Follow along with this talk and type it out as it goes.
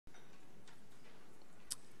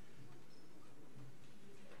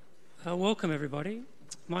Welcome everybody.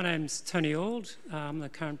 My name's Tony Auld. I'm the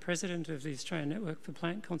current president of the Australian Network for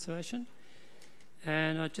Plant Conservation,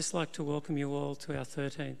 and I'd just like to welcome you all to our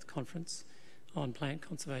 13th conference on plant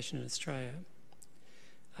conservation in Australia.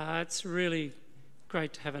 It's really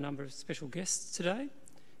great to have a number of special guests today,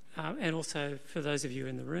 and also for those of you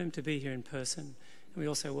in the room to be here in person. And we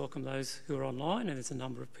also welcome those who are online, and there's a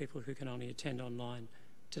number of people who can only attend online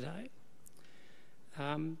today.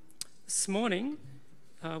 This morning,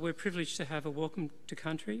 we're privileged to have a welcome to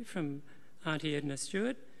country from Auntie Edna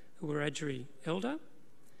Stewart, a Wiradjuri elder,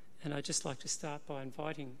 and I'd just like to start by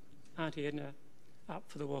inviting Auntie Edna up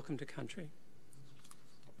for the welcome to country.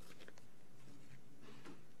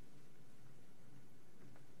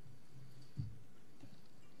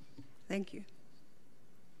 Thank you.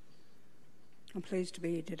 I'm pleased to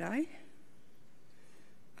be here today.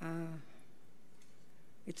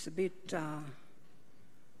 It's a bit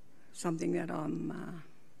something that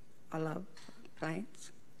I love,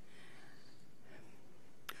 plants.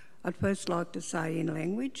 I'd first like to say in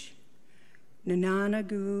language,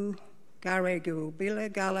 Nananagu, Garegu, Bila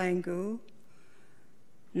Galangu,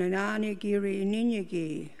 Nanani Giri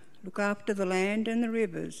Ninyagi, look after the land and the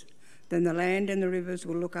rivers, then the land and the rivers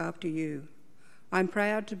will look after you. I'm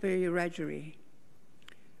proud to be a Wiradjuri.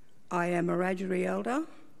 I am a Wiradjuri elder.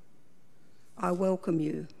 I welcome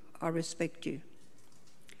you. I respect you.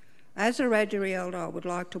 As a Wiradjuri elder, I would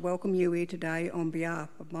like to welcome you here today on behalf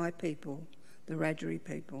of my people, the Wiradjuri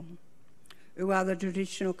people, who are the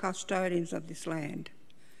traditional custodians of this land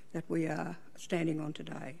that we are standing on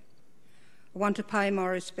today. I want to pay my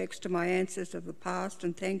respects to my ancestors of the past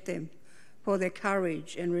and thank them for their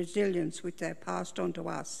courage and resilience which they passed on to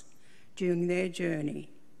us during their journey.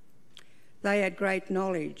 They had great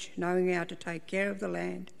knowledge, knowing how to take care of the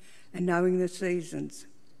land and knowing the seasons.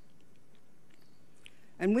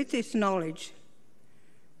 And with this knowledge,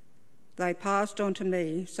 they passed on to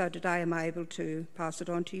me, so today I'm able to pass it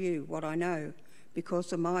on to you, what I know,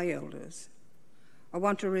 because of my elders. I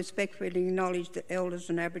want to respectfully acknowledge the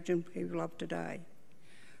elders and Aboriginal people of today.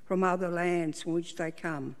 From other lands from which they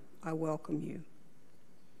come, I welcome you.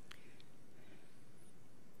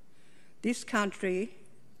 This country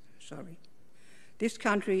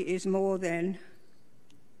is more than,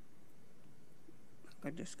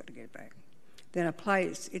 I've just got to get back, than a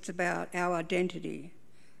place. It's about our identity.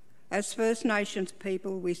 As First Nations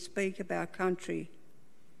people, we speak of our country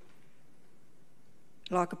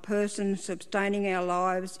like a person sustaining our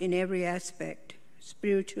lives in every aspect,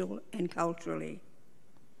 spiritual and culturally.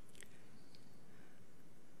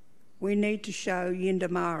 We need to show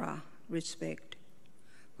Yindamara respect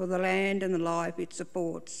for the land and the life it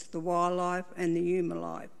supports, the wildlife and the human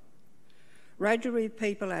life. Wiradjuri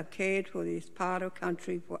people have cared for this part of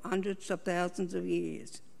country for hundreds of thousands of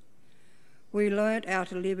years. We learnt how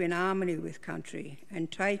to live in harmony with country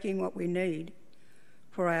and taking what we need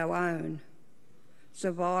for our own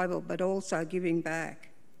survival, but also giving back.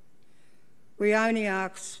 I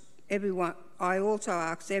also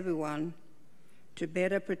ask everyone to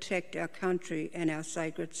better protect our country and our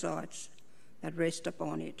sacred sites that rest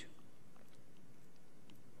upon it.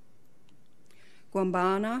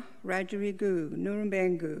 Gwambana, Wiradjuri Gu,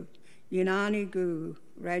 Nurumbengu, Yinani Gu,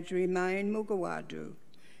 Wiradjuri Main Mugawadu,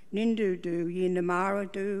 Nindu Du,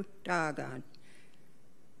 Yindamara Du, Dargan,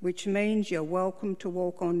 which means you're welcome to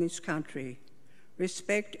walk on this country.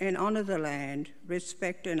 Respect and honour the land,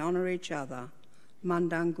 respect and honour each other.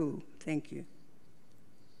 Mandangu, thank you.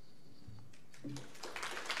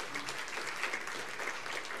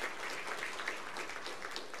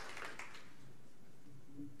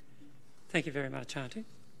 Thank you very much, Auntie.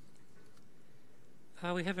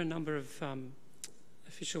 We have a number of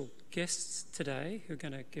official guests today who are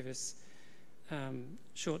going to give us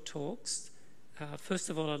short talks. First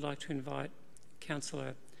of all, I'd like to invite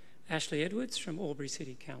Councillor Ashley Edwards from Albury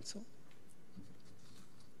City Council.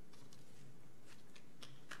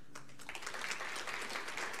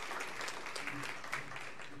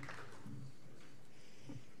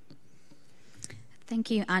 Thank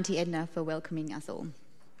you, Auntie Edna, for welcoming us all.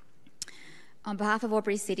 On behalf of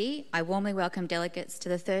Albury City, I warmly welcome delegates to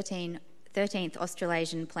the 13th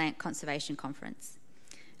Australasian Plant Conservation Conference.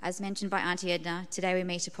 As mentioned by Auntie Edna, today we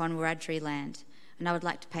meet upon Wiradjuri land, and I would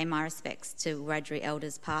like to pay my respects to Wiradjuri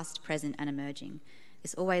elders past, present and emerging.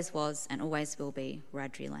 This always was and always will be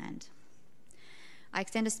Wiradjuri land. I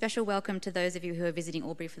extend a special welcome to those of you who are visiting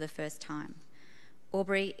Albury for the first time.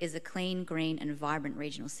 Albury is a clean, green and vibrant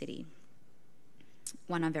regional city,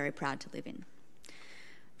 one I'm very proud to live in.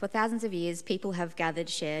 For thousands of years, people have gathered,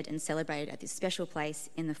 shared and celebrated at this special place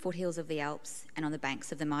in the foothills of the Alps and on the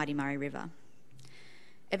banks of the mighty Murray River.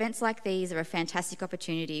 Events like these are a fantastic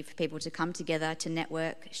opportunity for people to come together to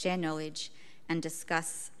network, share knowledge, and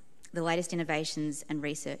discuss the latest innovations and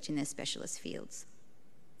research in their specialist fields.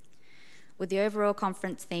 With the overall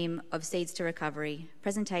conference theme of Seeds to Recovery,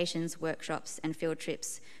 presentations, workshops, and field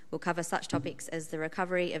trips will cover such topics as the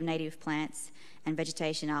recovery of native plants and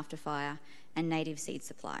vegetation after fire and native seed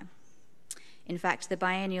supply. In fact, the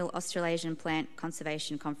biennial Australasian Plant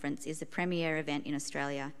Conservation Conference is the premier event in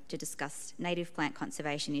Australia to discuss native plant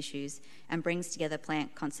conservation issues and brings together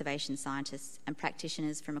plant conservation scientists and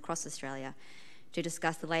practitioners from across Australia to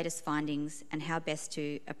discuss the latest findings and how best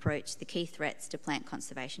to approach the key threats to plant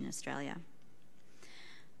conservation in Australia.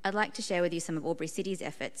 I'd like to share with you some of Albury City's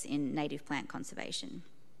efforts in native plant conservation.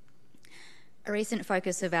 A recent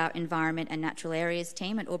focus of our Environment and Natural Areas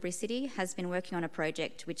team at Albury City has been working on a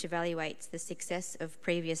project which evaluates the success of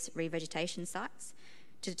previous revegetation sites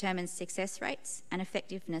to determine success rates and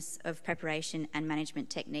effectiveness of preparation and management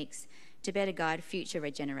techniques to better guide future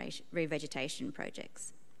revegetation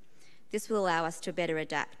projects. This will allow us to better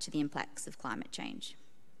adapt to the impacts of climate change.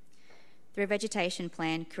 The revegetation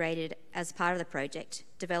plan created as part of the project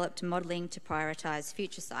developed modelling to prioritise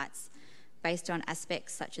future sites based on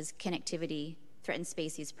aspects such as connectivity, threatened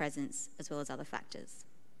species presence, as well as other factors.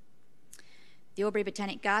 The Albury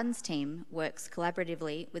Botanic Gardens team works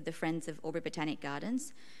collaboratively with the Friends of Albury Botanic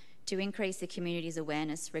Gardens to increase the community's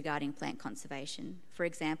awareness regarding plant conservation, for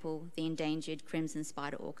example, the endangered crimson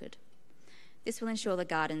spider orchid. This will ensure the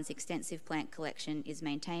garden's extensive plant collection is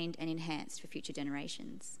maintained and enhanced for future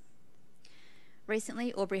generations.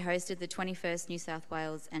 Recently, Albury hosted the 21st New South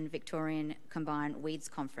Wales and Victorian Combined Weeds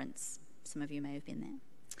Conference. Some of you may have been there,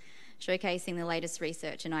 showcasing the latest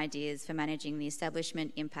research and ideas for managing the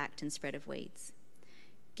establishment, impact and spread of weeds.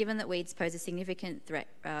 Given that weeds pose a significant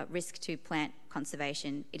risk to plant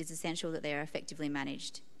conservation, it is essential that they are effectively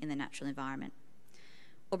managed in the natural environment.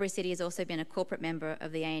 Albury City has also been a corporate member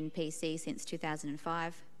of the APCC since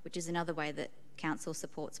 2005, which is another way that Council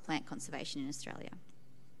supports plant conservation in Australia.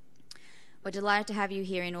 We're delighted to have you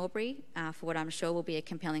here in Albury for what I'm sure will be a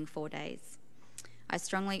compelling 4 days. I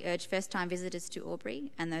strongly urge first-time visitors to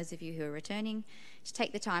Albury and those of you who are returning to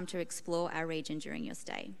take the time to explore our region during your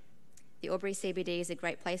stay. The Albury CBD is a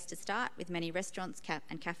great place to start, with many restaurants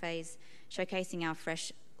and cafes showcasing our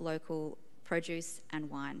fresh local produce and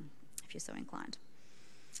wine, if you're so inclined.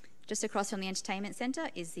 Just across from the entertainment centre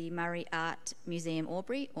is the Murray Art Museum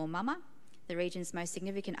Albury, or MUMA, the region's most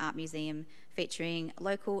significant art museum featuring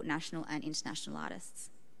local, national and international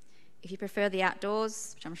artists. If you prefer the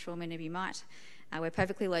outdoors, which I'm sure many of you might, we're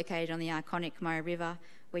perfectly located on the iconic Murray River,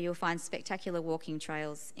 where you'll find spectacular walking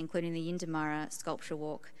trails, including the Yindamurra Sculpture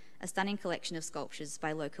Walk, a stunning collection of sculptures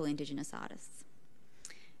by local Indigenous artists.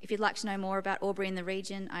 If you'd like to know more about Albury and the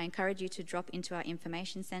region, I encourage you to drop into our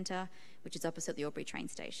information centre, which is opposite the Albury train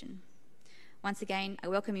station. Once again, I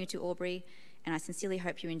welcome you to Albury, and I sincerely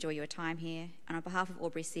hope you enjoy your time here. And on behalf of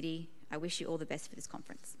Albury City, I wish you all the best for this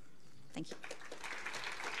conference. Thank you.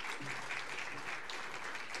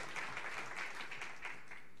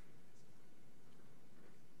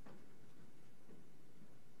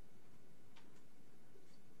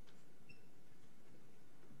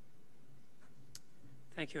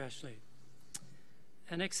 Thank you, Ashley.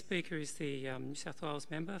 Our next speaker is the New South Wales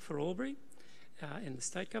member for Albury in the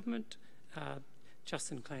state government,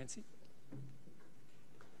 Justin Clancy.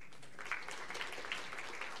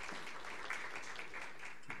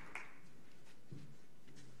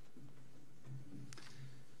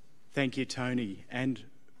 Thank you, Tony, and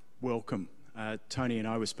welcome. Tony and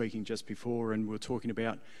I were speaking just before, and we were talking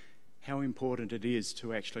about how important it is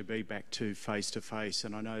to actually be back to face,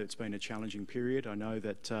 and I know it's been a challenging period. I know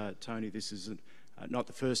that, Tony, this is not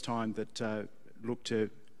the first time that looked to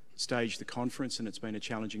stage the conference, and it's been a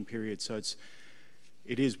challenging period, so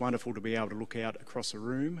it is wonderful to be able to look out across a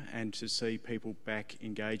room and to see people back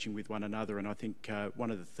engaging with one another. And I think one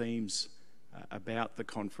of the themes about the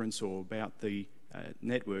conference, or about the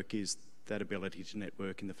network, is that ability to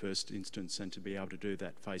network in the first instance, and to be able to do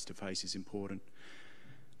that face-to-face is important.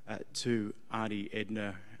 To Auntie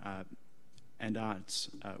Edna and Aunt's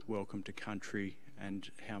welcome to country,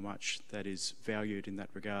 and how much that is valued in that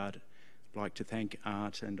regard. I'd like to thank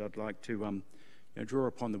Aunt, and I'd like to draw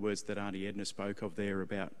upon the words that Auntie Edna spoke of there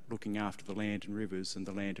about looking after the land and rivers, and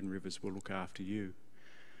the land and rivers will look after you.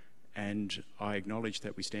 And I acknowledge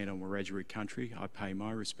that we stand on Wiradjuri country. I pay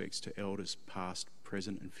my respects to elders past,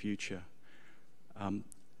 present and future.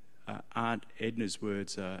 Aunt Edna's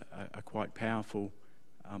words are quite powerful.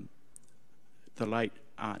 The late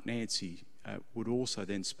Aunt Nancy would also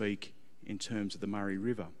then speak in terms of the Murray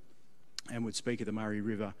River, and would speak of the Murray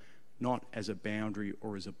River not as a boundary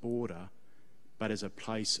or as a border, but as a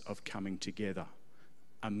place of coming together,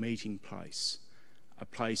 a meeting place, a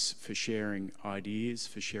place for sharing ideas,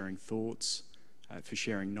 for sharing thoughts, for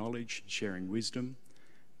sharing knowledge, sharing wisdom.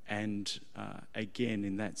 And again,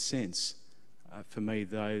 in that sense, for me,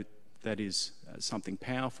 though, that is something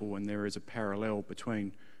powerful, and there is a parallel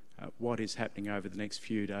between what is happening over the next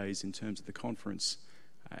few days in terms of the conference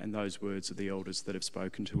and those words of the elders that have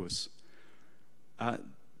spoken to us.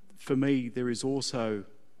 For me, there is also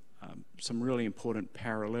some really important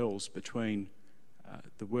parallels between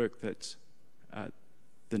the work that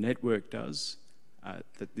the network does,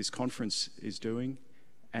 that this conference is doing,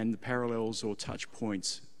 and the parallels or touch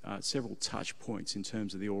points, several touch points in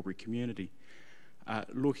terms of the Albury community.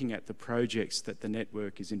 Looking at the projects that the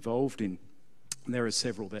network is involved in, there are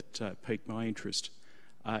several that pique my interest.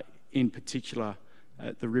 In particular,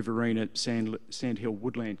 the Riverina Sandhill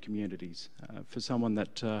woodland communities. For someone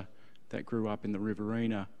that grew up in the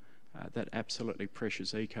Riverina, that absolutely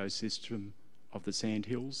precious ecosystem of the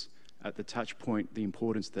Sandhills, at the touch point, the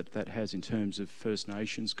importance that that has in terms of First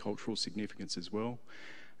Nations cultural significance as well.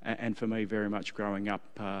 And for me, very much growing up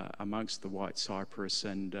amongst the white cypress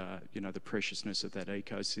and the preciousness of that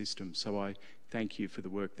ecosystem. So I thank you for the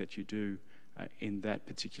work that you do in that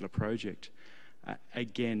particular project.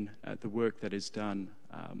 Again, the work that is done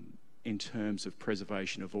in terms of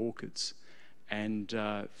preservation of orchids. And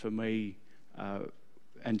for me,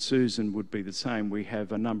 and Susan would be the same, we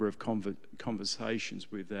have a number of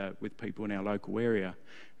conversations with people in our local area,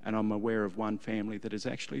 and I'm aware of one family that has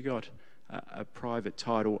actually got a private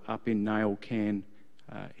title up in Nail Can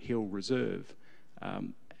Hill Reserve,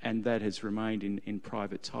 and that has remained in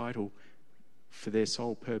private title for their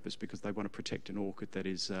sole purpose because they want to protect an orchid that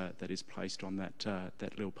is placed on that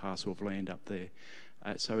little parcel of land up there.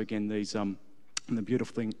 So again, these and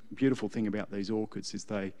the beautiful thing about these orchids is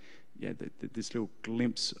this little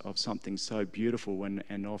glimpse of something so beautiful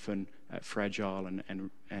and often fragile and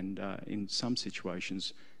in some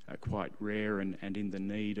situations quite rare and in the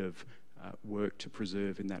need of work to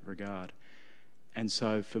preserve in that regard. And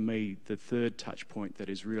so for me, the third touch point that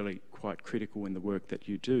is really quite critical in the work that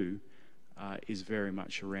you do is very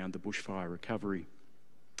much around the bushfire recovery.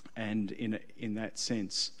 And in that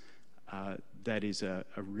sense, that is a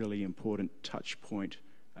really important touch point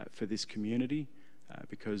for this community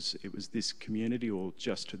because it was this community, or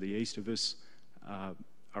just to the east of us,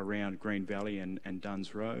 around Green Valley and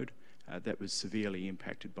Duns Road, that was severely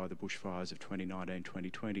impacted by the bushfires of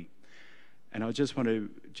 2019-2020. And I just want to,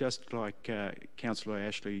 just like Councillor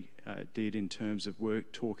Ashley did in terms of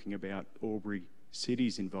work talking about Albury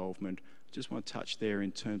City's involvement, I just want to touch there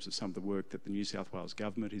in terms of some of the work that the New South Wales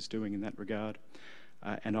Government is doing in that regard.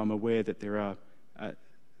 And I'm aware that there are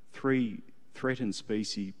 3 threatened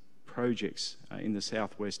species projects in the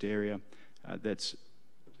southwest area that's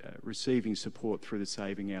receiving support through the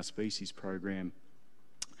Saving Our Species program.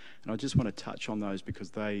 And I just want to touch on those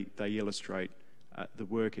because they illustrate the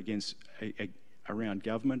work around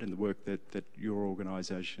government and the work that your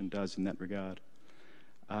organisation does in that regard.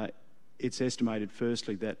 It's estimated,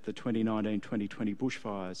 firstly, that the 2019-2020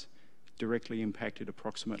 bushfires directly impacted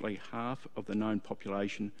approximately half of the known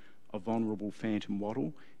population of vulnerable phantom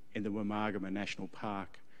wattle in the Womargama National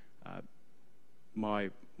Park.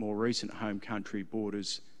 My more recent home country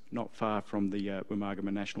borders not far from the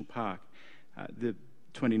Womargama National Park. The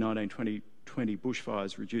 2019-2020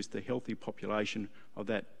 bushfires reduced the healthy population of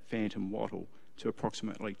that phantom wattle to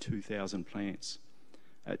approximately 2,000 plants.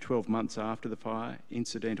 12 months after the fire,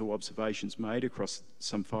 incidental observations made across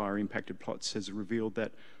some fire-impacted plots has revealed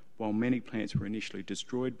that while many plants were initially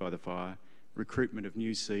destroyed by the fire, recruitment of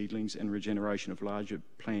new seedlings and regeneration of larger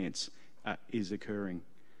plants is occurring.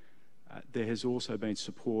 There has also been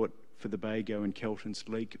support for the Bago and Kelton's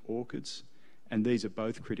leek orchids, and these are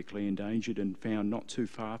both critically endangered and found not too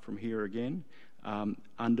far from here again,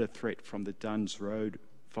 under threat from the Duns Road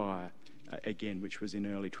fire, again, which was in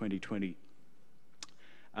early 2020.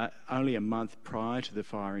 Only a month prior to the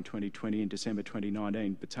fire in 2020, in December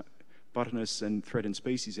 2019, botanists and threatened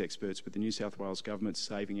species experts with the New South Wales Government's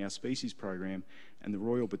Saving Our Species program and the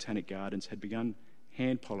Royal Botanic Gardens had begun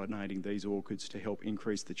hand-pollinating these orchids to help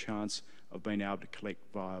increase the chance of being able to collect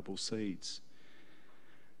viable seeds.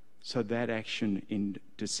 So that action in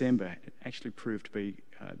December actually proved to be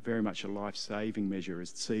very much a life-saving measure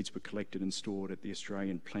as the seeds were collected and stored at the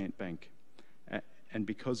Australian Plant Bank. And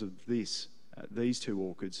because of this, these 2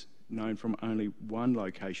 orchids, known from only one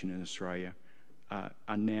location in Australia,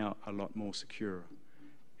 are now a lot more secure.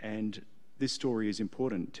 And this story is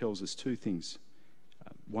important. It tells us 2 things.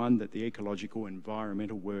 One, that the ecological and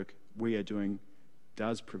environmental work we are doing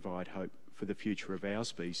does provide hope for the future of our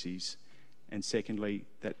species. And secondly,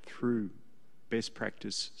 that through best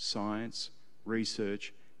practice science,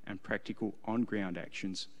 research, and practical on-ground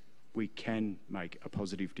actions, we can make a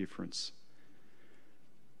positive difference.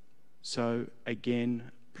 So again,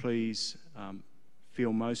 please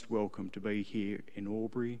feel most welcome to be here in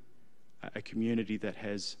Albury, a community that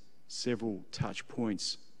has several touch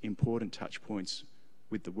points, important touch points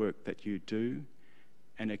with the work that you do,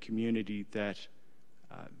 and a community that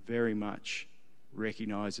very much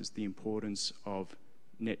recognises the importance of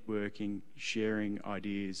networking, sharing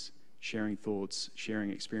ideas, sharing thoughts,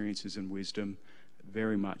 sharing experiences and wisdom,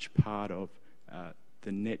 very much part of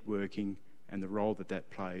the networking and the role that that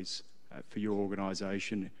plays for your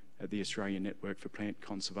organisation at the Australian Network for Plant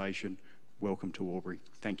Conservation. Welcome to Albury.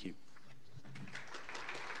 Thank you.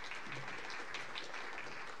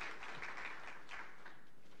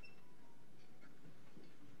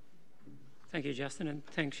 Thank you, Justin, and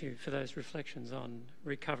thank you for those reflections on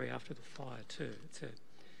recovery after the fire too.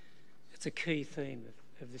 It's a key theme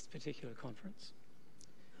of this particular conference.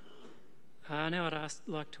 Now I'd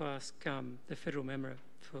like to ask the Federal Member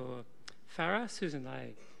for Farrer, Susan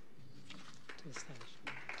Lay, to the stage.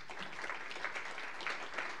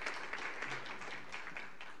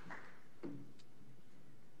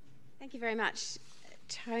 Thank you very much,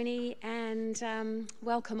 Tony, and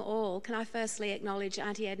welcome all. Can I firstly acknowledge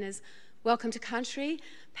Auntie Edna's welcome to country,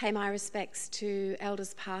 pay my respects to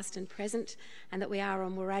elders past and present, and that we are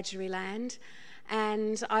on Wiradjuri land.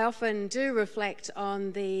 And I often do reflect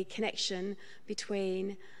on the connection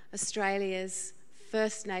between Australia's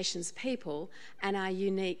First Nations people and our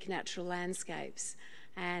unique natural landscapes.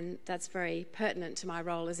 And that's very pertinent to my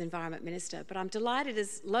role as Environment Minister. But I'm delighted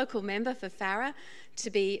as local member for Farrer to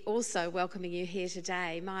be also welcoming you here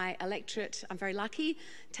today. My electorate, I'm very lucky,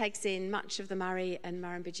 takes in much of the Murray and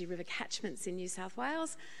Murrumbidgee River catchments in New South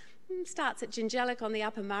Wales. Starts at Jingellic on the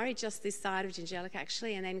Upper Murray, just this side of Jingellic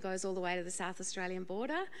actually, and then goes all the way to the South Australian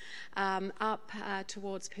border, up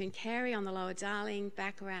towards Pooncarie on the Lower Darling,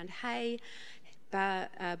 back around Hay,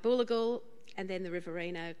 Boolagal, and then the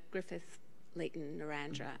Riverina, Griffith, Leeton,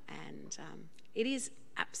 Narrandera, and it is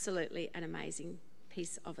absolutely an amazing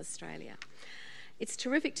piece of Australia. It's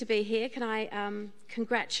terrific to be here. Can I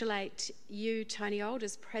congratulate you, Tony Old,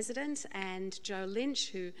 as President, and Joe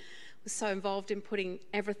Lynch, who was so involved in putting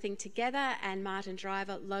everything together, and Martin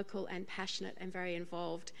Driver, local and passionate and very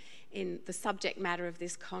involved in the subject matter of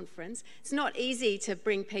this conference. It's not easy to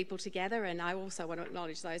bring people together, and I also want to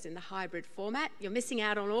acknowledge those in the hybrid format. You're missing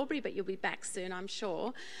out on Albury, but you'll be back soon, I'm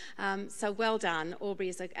sure. So well done. Albury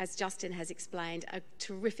is, as Justin has explained, a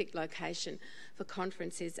terrific location for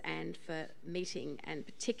conferences and for meeting, and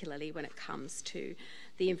particularly when it comes to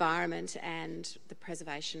the environment and the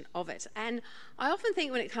preservation of it. And I often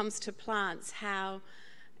think when it comes to plants how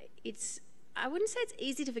I wouldn't say it's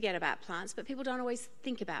easy to forget about plants, but people don't always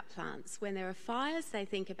think about plants. When there are fires, they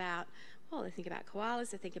think about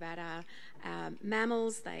koalas, they think about our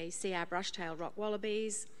mammals, they see our brush-tailed rock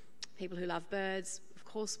wallabies. People who love birds, of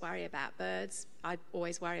course, worry about birds. I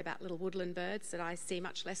always worry about little woodland birds that I see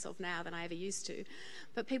much less of now than I ever used to.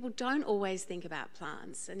 But people don't always think about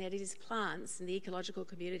plants, and yet it is plants and the ecological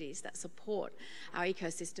communities that support our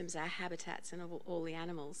ecosystems, our habitats, and all the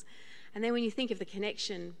animals. And then when you think of the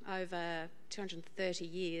connection over 230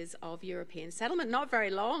 years of European settlement, not very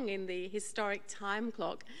long in the historic time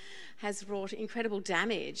clock, has wrought incredible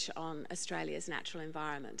damage on Australia's natural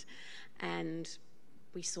environment. And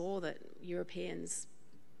we saw that Europeans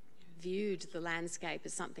viewed the landscape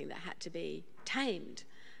as something that had to be tamed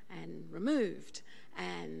and removed,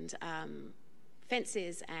 and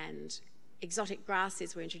fences and exotic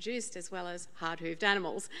grasses were introduced, as well as hard-hooved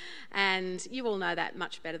animals. And you all know that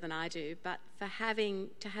much better than I do, but to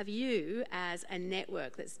have you as a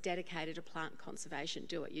network that's dedicated to plant conservation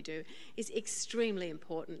do what you do is extremely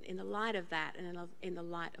important in the light of that, and in the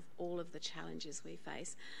light of all of the challenges we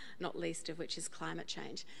face, not least of which is climate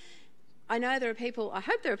change. I know there are people, I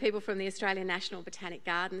hope there are people from the Australian National Botanic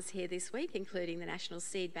Gardens here this week, including the National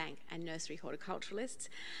Seed Bank and nursery horticulturalists,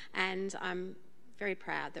 and I'm very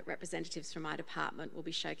proud that representatives from my department will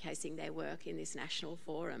be showcasing their work in this national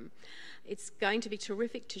forum. It's going to be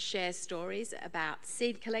terrific to share stories about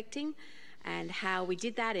seed collecting and how we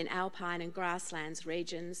did that in alpine and grasslands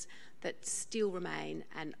regions that still remain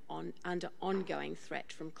under ongoing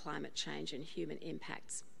threat from climate change and human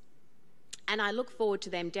impacts. And I look forward to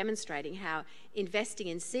them demonstrating how investing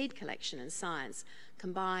in seed collection and science,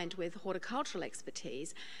 combined with horticultural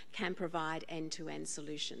expertise, can provide end-to-end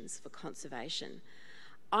solutions for conservation.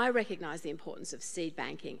 I recognise the importance of seed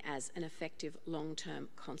banking as an effective long-term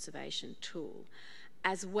conservation tool.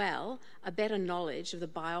 As well, a better knowledge of the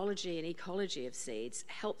biology and ecology of seeds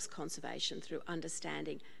helps conservation through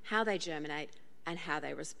understanding how they germinate, and how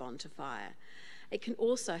they respond to fire. It can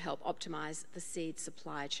also help optimise the seed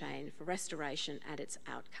supply chain for restoration and its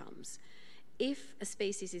outcomes. If a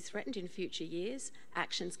species is threatened in future years,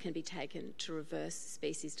 actions can be taken to reverse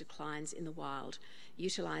species declines in the wild,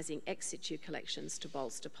 utilising ex situ collections to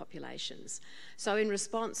bolster populations. So in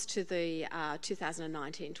response to the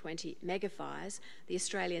 2019-20 megafires, the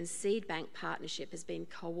Australian Seed Bank Partnership has been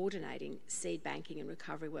coordinating seed banking and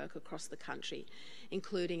recovery work across the country,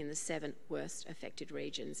 including in the 7 worst affected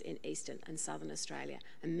regions in eastern and southern Australia,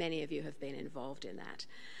 and many of you have been involved in that.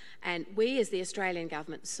 And we, as the Australian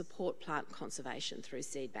Government, support plant conservation through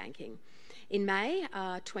seed banking. In May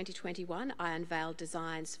 2021, I unveiled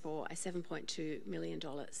designs for a $7.2 million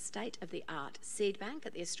state-of-the-art seed bank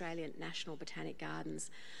at the Australian National Botanic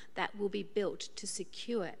Gardens that will be built to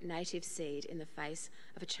secure native seed in the face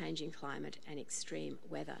of a changing climate and extreme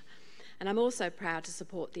weather. And I'm also proud to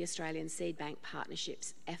support the Australian Seed Bank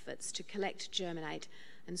Partnership's efforts to collect, germinate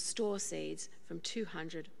and store seeds from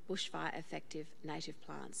 200 bushfire-effective native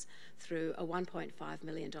plants through a $1.5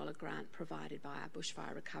 million grant provided by our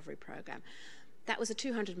bushfire recovery program. That was a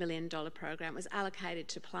 $200 million program. It was allocated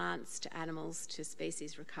to plants, to animals, to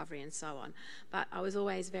species recovery and so on. But I was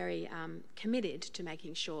always very committed to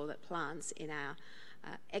making sure that plants in our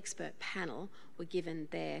expert panel were given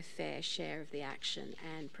their fair share of the action.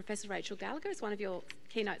 And Professor Rachael Gallagher is one of your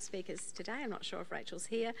keynote speakers today. I'm not sure if Rachel's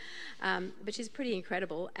here, but she's pretty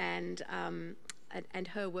incredible. And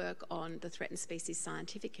her work on the Threatened Species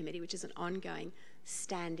Scientific Committee, which is an ongoing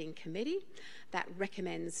standing committee that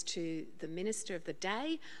recommends to the Minister of the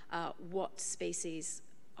day what species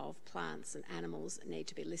of plants and animals need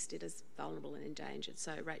to be listed as vulnerable and endangered.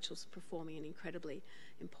 So Rachel's performing an incredibly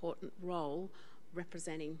important role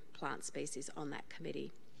representing plant species on that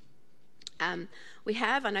committee. I know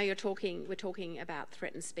we're talking about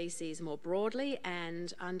threatened species more broadly,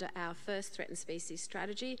 and under our first threatened species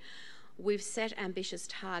strategy, we've set ambitious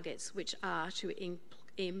targets which are to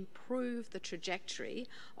improve the trajectory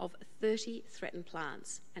of 30 threatened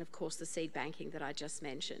plants, and of course the seed banking that I just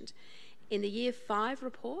mentioned. In the Year 5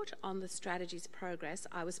 report on the strategy's progress,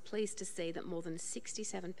 I was pleased to see that more than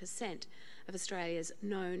 67% of Australia's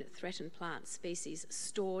known threatened plant species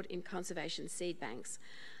stored in conservation seed banks,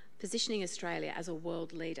 positioning Australia as a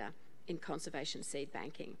world leader in conservation seed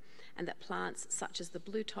banking, and that plants such as the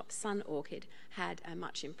blue-top sun orchid had a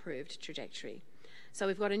much improved trajectory. So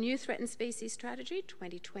we've got a new threatened species strategy,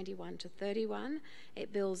 2021 to 31.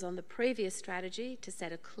 It builds on the previous strategy to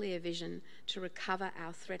set a clear vision to recover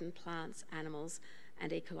our threatened plants, animals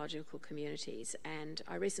and ecological communities. And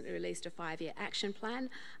I recently released a 5-year action plan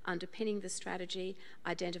underpinning the strategy,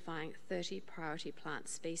 identifying 30 priority plant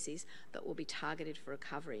species that will be targeted for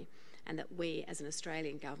recovery and that we as an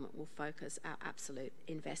Australian government will focus our absolute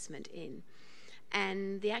investment in.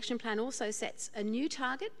 And the action plan also sets a new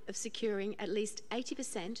target of securing at least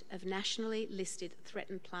 80% of nationally listed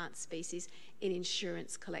threatened plant species in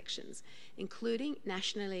insurance collections, including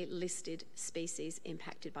nationally listed species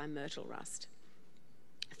impacted by myrtle rust.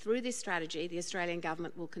 Through this strategy, the Australian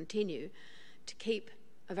government will continue to keep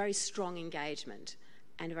a very strong engagement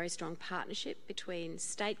and a very strong partnership between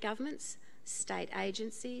state governments, state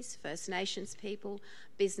agencies, First Nations people,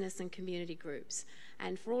 business and community groups.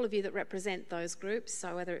 And for all of you that represent those groups,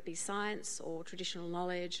 so whether it be science or traditional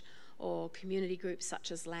knowledge or community groups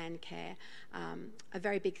such as Landcare, a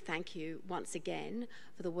very big thank you once again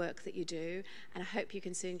for the work that you do, and I hope you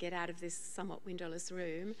can soon get out of this somewhat windowless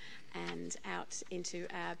room and out into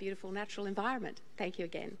our beautiful natural environment. Thank you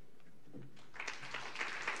again.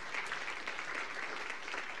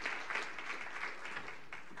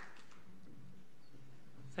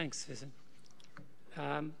 Thanks, Susan.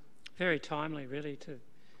 Very timely, really, to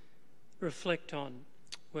reflect on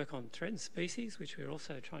work on threatened species, which we're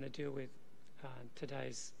also trying to deal with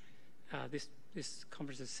today's this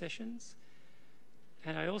conference's sessions.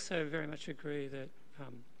 And I also very much agree that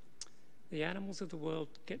the animals of the world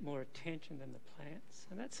get more attention than the plants,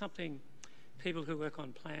 and that's something people who work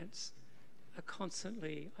on plants are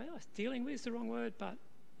constantly dealing with is the wrong word, but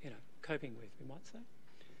coping with, we might say.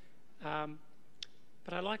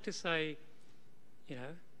 But I like to say,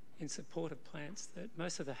 in support of plants, that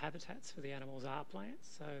most of the habitats for the animals are plants.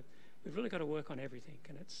 So we've really got to work on everything,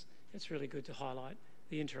 and it's really good to highlight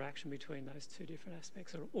the interaction between those two different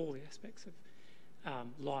aspects, or all the aspects of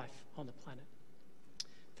life on the planet.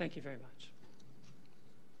 Thank you very much.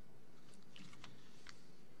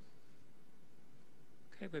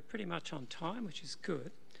 Okay, we're pretty much on time, which is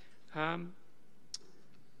good. The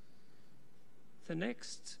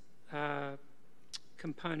next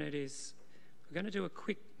component is we're going to do a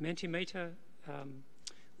quick Mentimeter,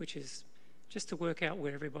 which is just to work out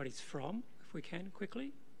where everybody's from. if we can,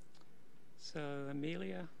 quickly. So,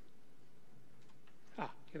 Amelia.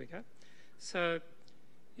 Here we go. So,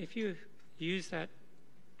 if you use that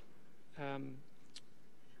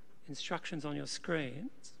instructions on your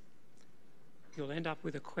screens, you'll end up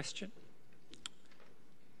with a question.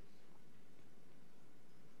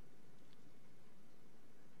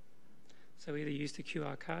 So either use the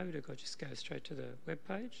QR code or just go straight to the web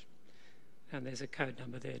page, and there's a code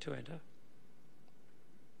number there to enter.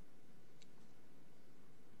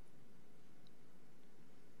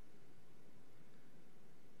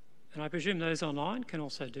 And I presume those online can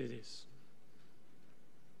also do this.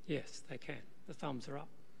 Yes, they can. The thumbs are up.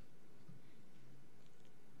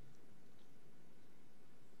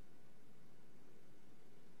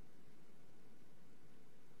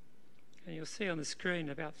 And you'll see on the screen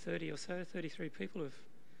about 30 or so, 33 people have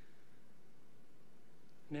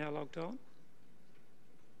now logged on.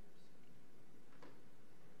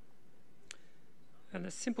 And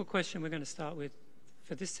the simple question we're going to start with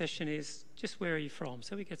for this session is just where are you from?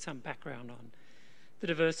 So we get some background on the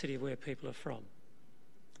diversity of where people are from,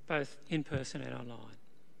 both in person and online.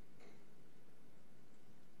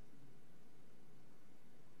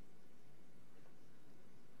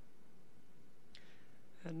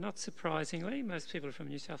 And not surprisingly, most people are from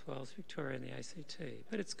New South Wales, Victoria and the ACT,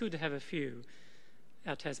 but it's good to have a few,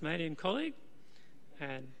 our Tasmanian colleague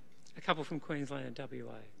and a couple from Queensland and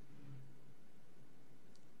WA.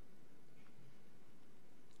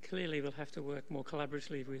 Clearly we'll have to work more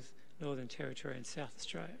collaboratively with Northern Territory and South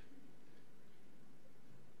Australia.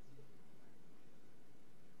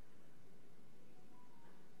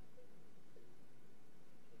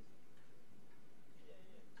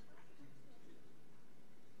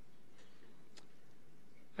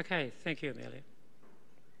 Okay, thank you, Amelia.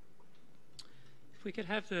 If we could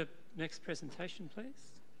have the next presentation,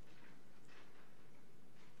 please.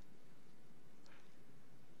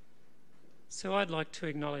 So I'd like to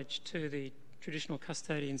acknowledge to the traditional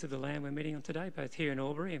custodians of the land we're meeting on today, both here in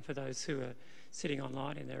Albury and for those who are sitting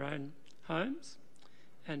online in their own homes,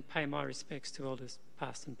 and pay my respects to elders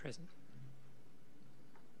past and present.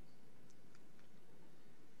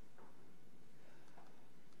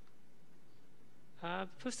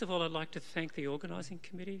 First of all, I'd like to thank the organising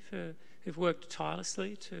committee who've worked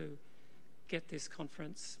tirelessly to get this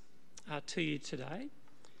conference to you today.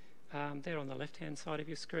 They're on the left-hand side of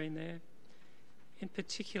your screen there. In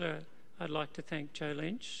particular, I'd like to thank Joe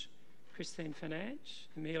Lynch, Christine Fernange,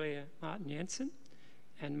 Amelia Martin-Jensen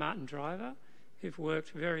and Martin Driver, who've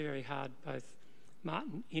worked very, very hard, both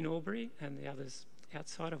Martin in Albury and the others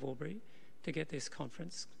outside of Albury, to get this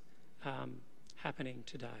conference happening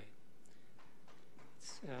today.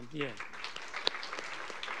 Yeah.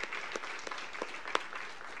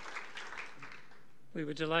 We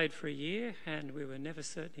were delayed for a year and we were never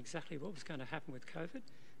certain exactly what was going to happen with COVID,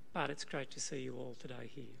 but it's great to see you all today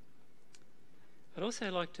here. I'd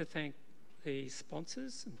also like to thank the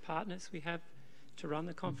sponsors and partners we have to run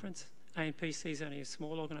the conference. APCC is only a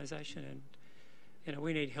small organisation and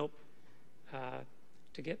we need help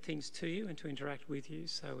to get things to you and to interact with you,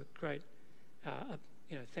 so it's great.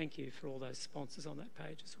 Thank you for all those sponsors on that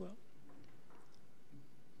page as well.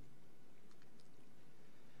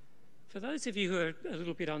 For those of you who are a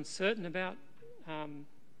little bit uncertain about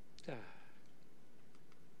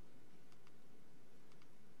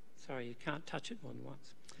sorry, you can't touch it more than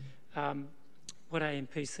once. What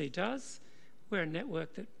APCC does, we're a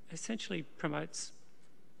network that essentially promotes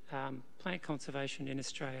plant conservation in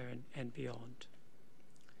Australia and beyond.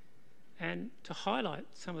 And to highlight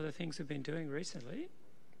some of the things we've been doing recently,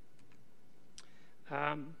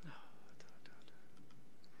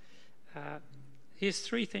 here's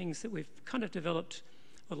three things that we've kind of developed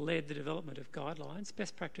or led the development of guidelines,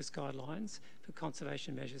 best practice guidelines for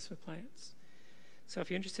conservation measures for plants. So if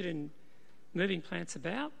you're interested in moving plants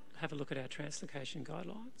about, have a look at our translocation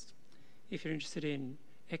guidelines. If you're interested in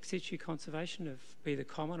ex situ conservation of either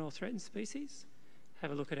common or threatened species,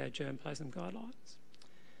 have a look at our germplasm guidelines.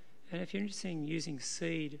 And if you're interested in using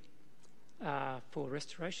seed for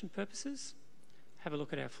restoration purposes, have a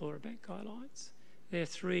look at our flora bank guidelines. They're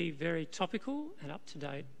three very topical and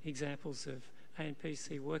up-to-date examples of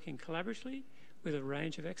APCC working collaboratively with a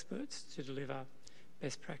range of experts to deliver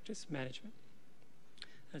best practice management.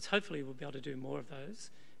 And hopefully we'll be able to do more of those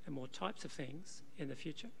and more types of things in the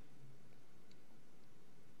future.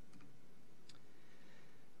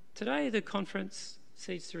 Today the conference,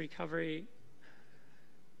 Seeds to Recovery,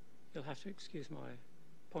 you'll have to excuse my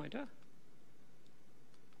pointer.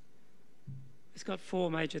 It's got four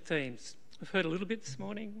major themes. We've heard a little bit this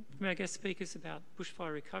morning from our guest speakers about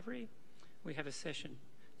bushfire recovery. We have a session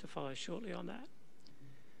to follow shortly on that.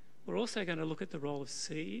 We're also going to look at the role of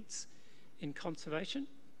seeds in conservation,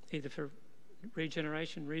 either for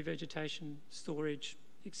regeneration, revegetation, storage,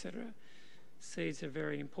 etc. Seeds are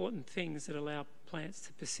very important things that allow plants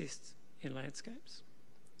to persist in landscapes.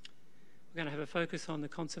 We're going to have a focus on the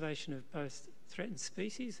conservation of both threatened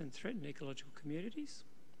species and threatened ecological communities.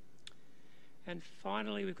 And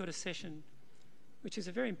finally, we've got a session which is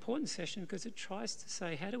a very important session because it tries to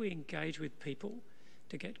say, how do we engage with people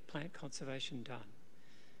to get plant conservation done?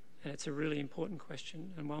 And it's a really important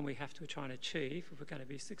question, and one we have to try and achieve if we're going to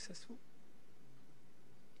be successful.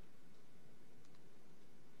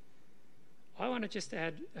 I want to just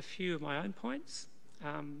add a few of my own points.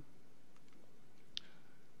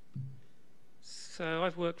 So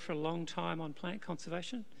I've worked for a long time on plant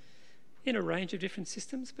conservation in a range of different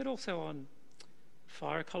systems, but also on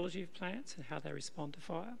fire ecology of plants and how they respond to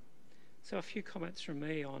fire. So a few comments from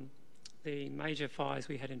me on the major fires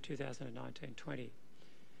we had in 2019-20.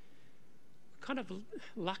 Kind of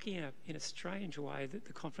lucky in a strange way that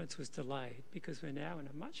the conference was delayed, because we're now in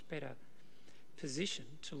a much better position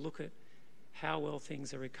to look at how well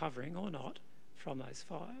things are recovering or not from those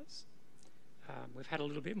fires. We've had a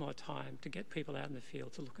little bit more time to get people out in the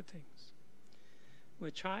field to look at things.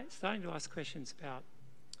 We're starting to ask questions about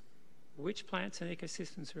which plants and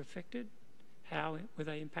ecosystems were affected, how were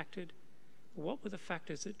they impacted, what were the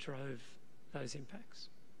factors that drove those impacts.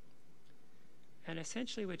 And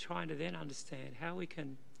essentially we're trying to then understand how we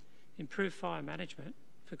can improve fire management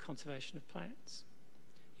for conservation of plants,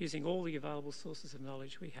 using all the available sources of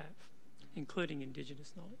knowledge we have, including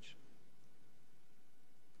Indigenous knowledge.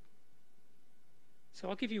 So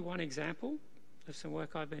I'll give you one example of some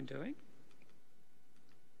work I've been doing.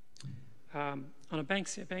 On a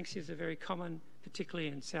banksia. Banksias are very common, particularly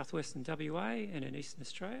in southwestern WA and in eastern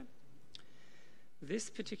Australia.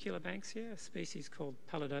 This particular banksia, a species called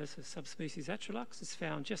Pallidosa subspecies atrolux, is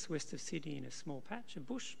found just west of Sydney in a small patch of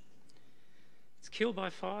bush. It's killed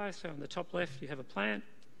by fire, so on the top left you have a plant.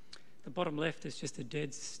 The bottom left is just a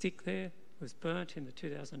dead stick there. It was burnt in the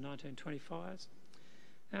 2019-20 fires.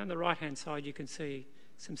 And on the right-hand side you can see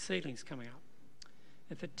some seedlings coming up.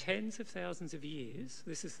 And for tens of thousands of years,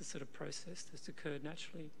 this is the sort of process that's occurred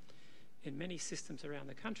naturally in many systems around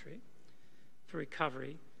the country for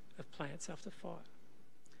recovery of plants after fire.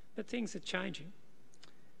 But things are changing.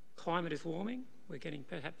 Climate is warming. We're getting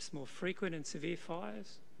perhaps more frequent and severe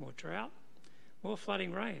fires, more drought, more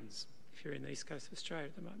flooding rains, if you're in the east coast of Australia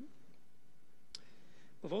at the moment.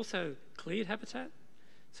 We've also cleared habitat,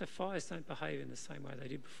 so fires don't behave in the same way they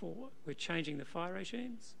did before. We're changing the fire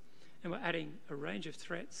regimes, and we're adding a range of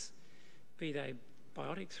threats, be they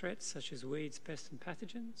biotic threats such as weeds, pests and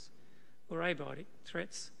pathogens, or abiotic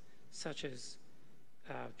threats such as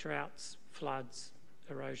droughts, floods,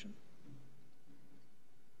 erosion.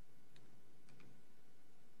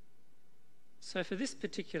 So for this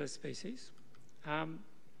particular species,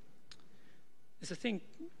 there's a thing,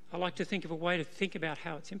 I like to think of a way to think about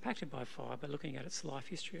how it's impacted by fire by looking at its life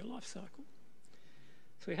history or life cycle.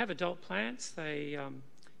 So we have adult plants.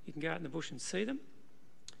 You can go out in the bush and see them.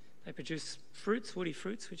 They produce fruits, woody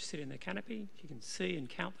fruits, which sit in their canopy. You can see and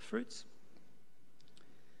count the fruits.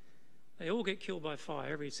 They all get killed by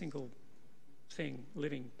fire, every single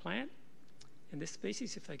living plant in this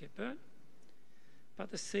species if they get burnt.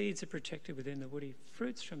 But the seeds are protected within the woody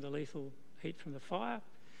fruits from the lethal heat from the fire,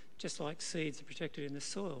 just like seeds are protected in the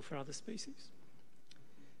soil for other species.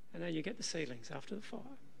 And then you get the seedlings after the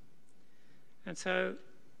fire. And so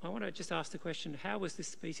I want to just ask the question, how was this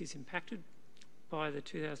species impacted by the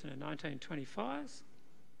 2019-20 fires?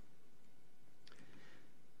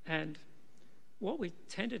 And what we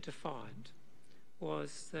tended to find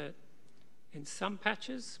was that in some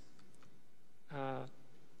patches,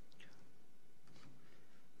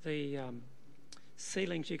 the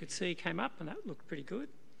seedlings you could see came up and that looked pretty good.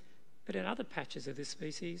 But in other patches of this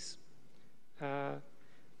species,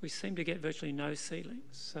 we seem to get virtually no seedlings.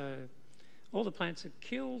 So all the plants are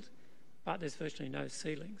killed, but there's virtually no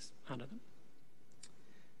seedlings under them.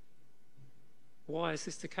 Why is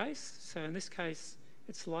this the case? So in this case,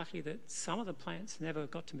 it's likely that some of the plants never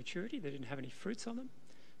got to maturity. They didn't have any fruits on them.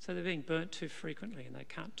 So they're being burnt too frequently and they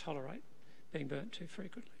can't tolerate being burnt too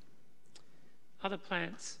frequently. Other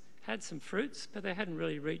plants had some fruits, but they hadn't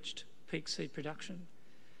really reached peak seed production.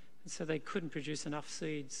 And so they couldn't produce enough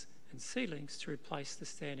seeds and seedlings to replace the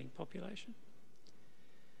standing population.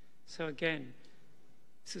 So again,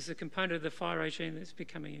 this is a component of the fire regime that's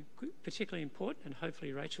becoming particularly important, and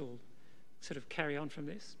hopefully Rachel will sort of carry on from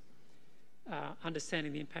this.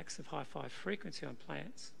 Understanding the impacts of high fire frequency on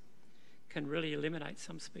plants can really eliminate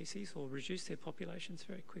some species or reduce their populations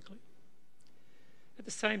very quickly. At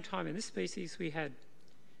the same time, in this species, we had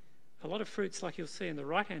a lot of fruits, like you'll see on the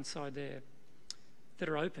right-hand side there, that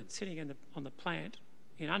are open, sitting on the plant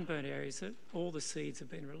in unburnt areas that all the seeds have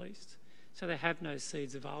been released. So they have no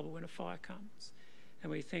seeds available when a fire comes.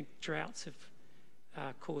 And we think droughts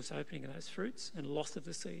have caused opening of those fruits and loss of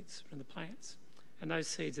the seeds from the plants. And those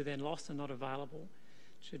seeds are then lost and not available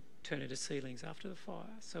to turn into seedlings after the fire.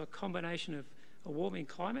 So a combination of a warming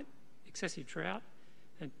climate, excessive drought,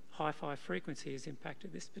 and high fire frequency has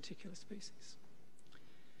impacted this particular species.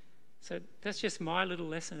 So that's just my little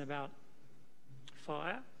lesson about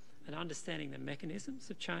fire and understanding the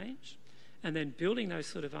mechanisms of change, and then building those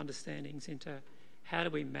sort of understandings into how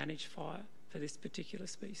do we manage fire for this particular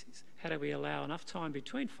species? How do we allow enough time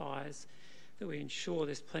between fires that we ensure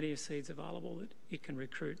there's plenty of seeds available that it can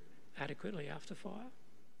recruit adequately after fire?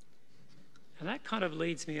 And that kind of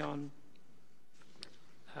leads me on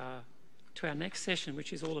to our next session,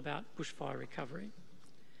 which is all about bushfire recovery.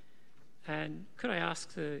 And could I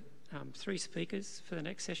ask the three speakers for the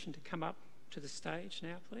next session to come up to the stage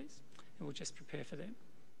now, please? And we'll just prepare for them.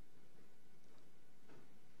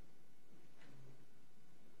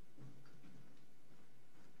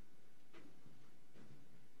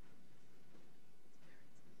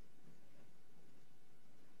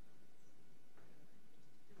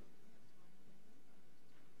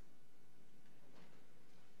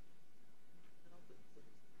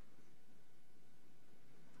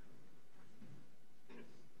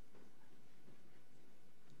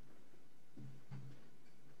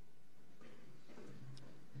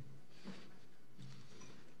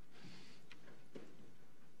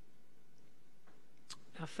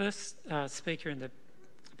 Our first speaker in the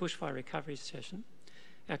bushfire recovery session,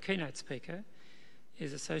 our keynote speaker,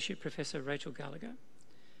 is Associate Professor Rachael Gallagher.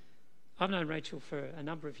 I've known Rachael for a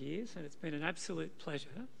number of years, and it's been an absolute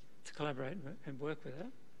pleasure to collaborate and work with her.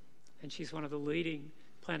 And she's one of the leading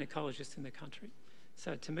plant ecologists in the country.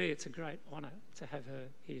 So to me, it's a great honour to have her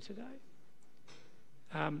here today.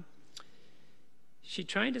 She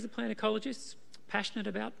trained as a plant ecologist, passionate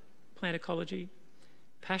about plant ecology,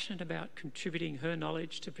 passionate about contributing her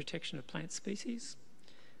knowledge to protection of plant species.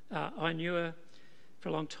 I knew her for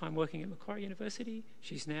a long time working at Macquarie University.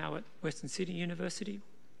 She's now at Western Sydney University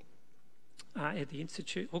at the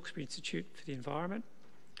Institute, Hawkesbury Institute for the Environment.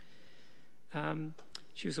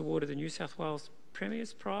 She was awarded the New South Wales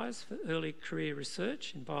Premier's Prize for Early Career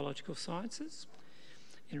Research in Biological Sciences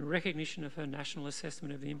in recognition of her national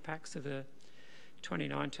assessment of the impacts of the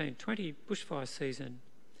 2019-20 bushfire season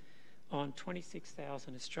on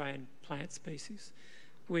 26,000 Australian plant species,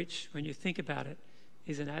 which, when you think about it,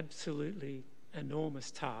 is an absolutely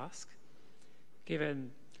enormous task,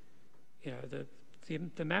 given, you know,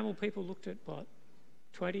 the mammal people looked at, what,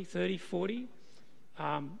 20, 30, 40?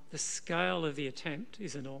 The scale of the attempt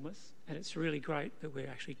is enormous, and it's really great that we're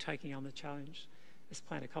actually taking on the challenge as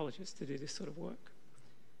plant ecologists to do this sort of work.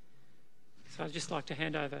 So I'd just like to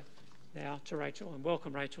hand over now to Rachael and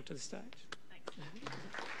welcome Rachael to the stage. Thanks.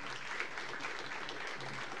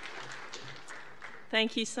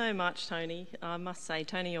 Thank you so much, Tony. I must say,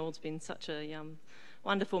 Tony Ald's been such a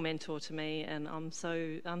wonderful mentor to me, and I'm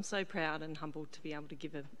so proud and humbled to be able to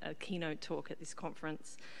give a keynote talk at this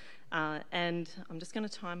conference. And I'm just going to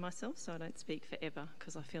time myself so I don't speak forever,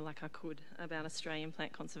 because I feel like I could, about Australian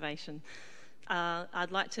plant conservation.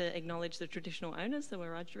 I'd like to acknowledge the traditional owners, the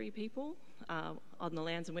Wiradjuri people, on the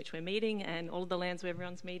lands in which we're meeting, and all of the lands where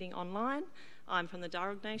everyone's meeting online. I'm from the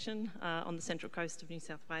Darug Nation on the central coast of New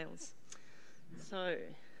South Wales. So,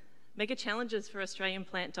 mega challenges for Australian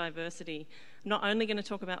plant diversity. I'm not only going to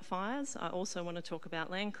talk about fires, I also want to talk about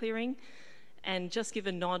land clearing and just give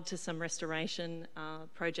a nod to some restoration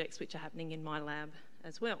projects which are happening in my lab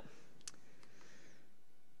as well.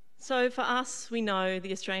 So for us, we know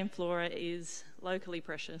the Australian flora is locally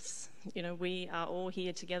precious. You know, we are all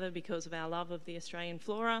here together because of our love of the Australian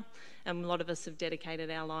flora, and a lot of us have dedicated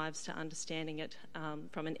our lives to understanding it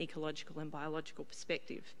from an ecological and biological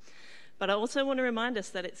perspective. But I also want to remind us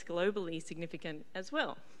that it's globally significant as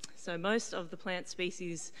well. So most of the plant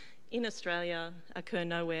species in Australia occur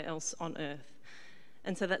nowhere else on Earth.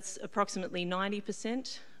 And so that's approximately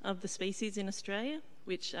 90% of the species in Australia,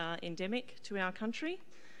 which are endemic to our country.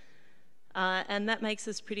 And that makes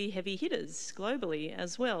us pretty heavy hitters globally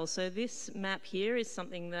as well. So this map here is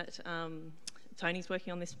something that Tony's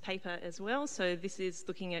working on this paper as well. So this is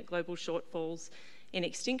looking at global shortfalls in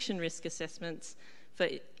extinction risk assessments for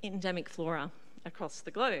endemic flora across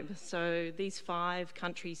the globe. So these 5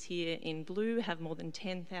 countries here in blue have more than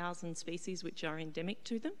 10,000 species which are endemic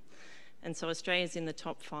to them. And so Australia's in the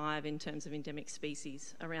top 5 in terms of endemic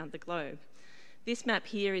species around the globe. This map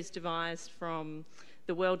here is devised from the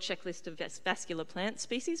the World Checklist of Vascular Plant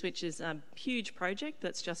Species, which is a huge project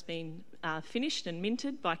that's just been finished and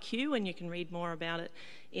minted by Kew, and you can read more about it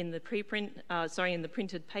in the in the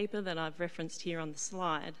printed paper that I've referenced here on the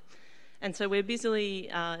slide. And so we're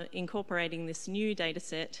busily incorporating this new data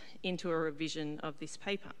set into a revision of this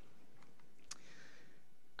paper.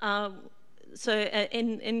 So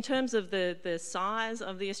in terms of the size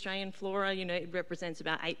of the Australian flora, you know, it represents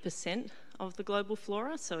about 8% of the global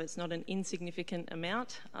flora, so it's not an insignificant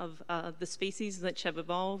amount of the species which have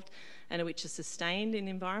evolved and which are sustained in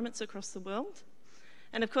environments across the world.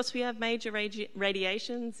 And of course we have major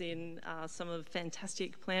radiations in some of the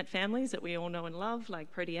fantastic plant families that we all know and love,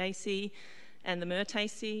 like Proteaceae and the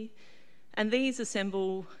Myrtaceae. And these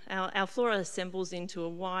assemble, our flora assembles into a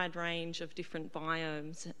wide range of different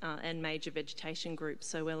biomes and major vegetation groups.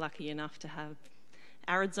 So we're lucky enough to have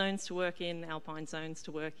arid zones to work in, alpine zones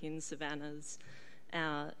to work in, savannas,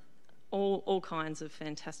 all kinds of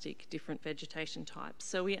fantastic different vegetation types.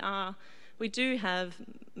 So we do have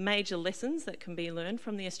major lessons that can be learned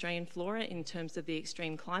from the Australian flora in terms of the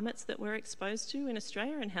extreme climates that we're exposed to in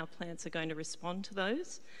Australia and how plants are going to respond to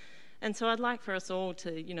those. And so I'd like for us all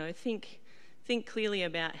to, you know, think clearly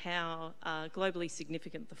about how globally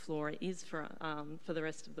significant the flora is for the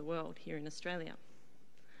rest of the world here in Australia.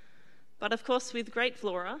 But of course, with great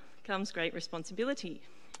flora comes great responsibility.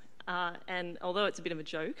 And although it's a bit of a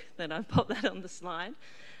joke that I've put that on the slide,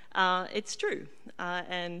 it's true.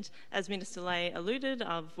 And as Minister Lay alluded,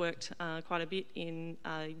 I've worked quite a bit in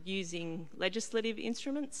using legislative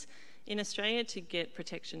instruments in Australia to get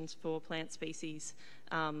protections for plant species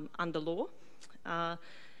under law.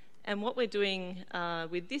 And what we're doing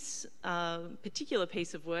with this particular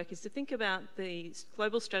piece of work is to think about the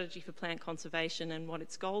global strategy for plant conservation and what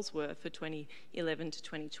its goals were for 2011 to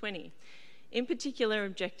 2020. In particular,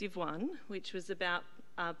 Objective 1, which was about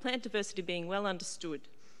plant diversity being well understood,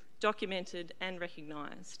 documented and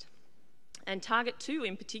recognised. And Target 2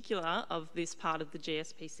 in particular of this part of the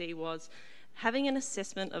GSPC was having an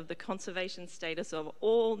assessment of the conservation status of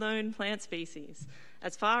all known plant species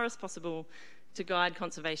as far as possible to guide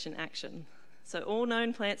conservation action. So all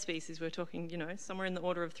known plant species, we're talking, you know, somewhere in the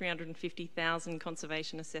order of 350,000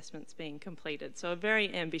 conservation assessments being completed. So a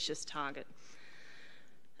very ambitious target.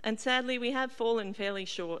 And sadly, we have fallen fairly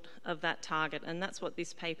short of that target, and that's what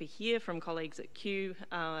this paper here from colleagues at Kew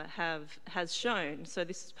has shown. So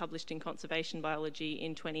this is published in Conservation Biology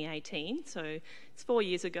in 2018, so it's 4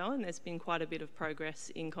 years ago, and there's been quite a bit of progress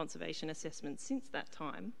in conservation assessments since that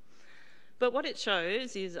time. But what it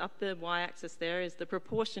shows is, up the y-axis there, is the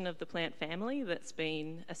proportion of the plant family that's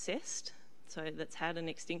been assessed, so that's had an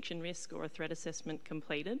extinction risk or a threat assessment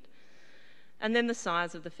completed. And then the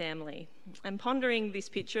size of the family. And pondering this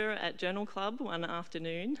picture at Journal Club one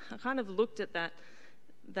afternoon, I kind of looked at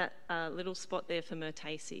that little spot there for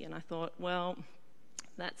Myrtaceae, and I thought, well,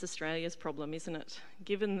 that's Australia's problem, isn't it?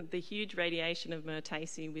 Given the huge radiation of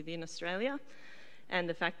Myrtaceae within Australia, and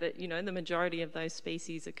the fact that, you know, the majority of those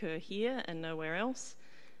species occur here and nowhere else,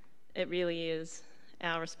 it really is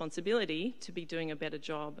our responsibility to be doing a better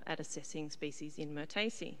job at assessing species in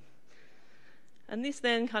Myrtaceae. And this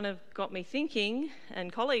then kind of got me thinking,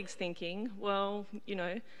 and colleagues thinking, well, you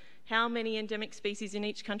know, how many endemic species in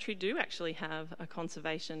each country do actually have a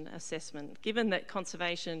conservation assessment? Given that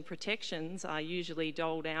conservation protections are usually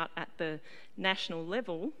doled out at the national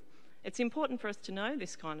level, it's important for us to know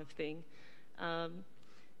this kind of thing.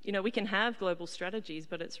 You know, we can have global strategies,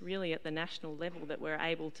 but it's really at the national level that we're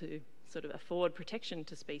able to sort of afford protection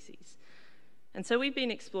to species. And so we've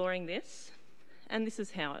been exploring this. And this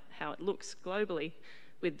is how it looks globally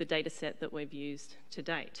with the data set that we've used to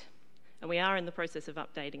date. And we are in the process of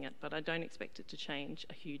updating it, but I don't expect it to change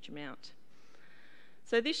a huge amount.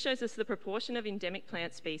 So this shows us the proportion of endemic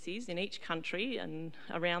plant species in each country and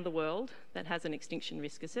around the world that has an extinction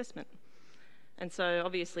risk assessment. And so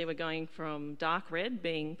obviously we're going from dark red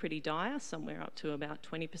being pretty dire, somewhere up to about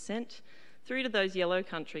 20%, through to those yellow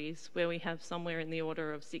countries where we have somewhere in the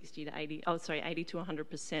order of 80 to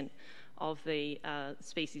 100% of the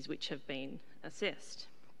species which have been assessed.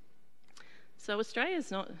 So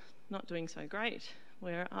Australia's not doing so great.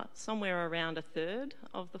 We're somewhere around a third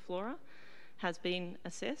of the flora has been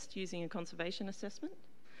assessed using a conservation assessment.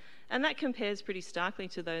 And that compares pretty starkly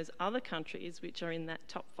to those other countries which are in that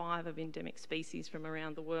top 5 of endemic species from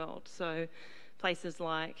around the world. So places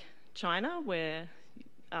like China, where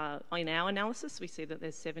in our analysis we see that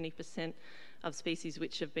there's 70% of species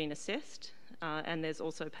which have been assessed, and there's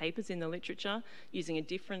also papers in the literature using a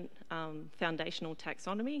different foundational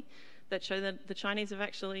taxonomy that show that the Chinese have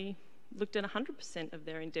actually looked at 100% of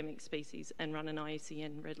their endemic species and run an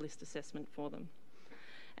IUCN Red List assessment for them.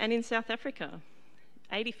 And in South Africa,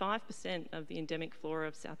 85% of the endemic flora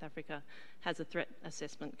of South Africa has a threat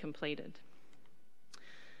assessment completed.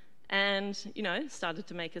 And, you know, started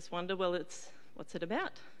to make us wonder, well, what's it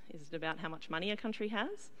about? Is it about how much money a country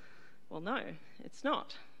has? Well, no, it's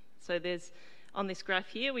not. So on this graph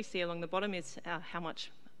here, we see along the bottom is how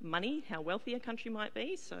much money, how wealthy a country might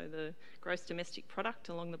be. So the gross domestic product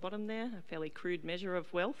along the bottom there, a fairly crude measure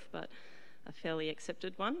of wealth, but a fairly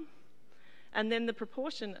accepted one. And then the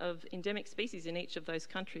proportion of endemic species in each of those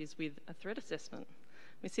countries with a threat assessment.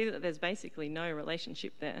 We see that there's basically no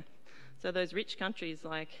relationship there. So those rich countries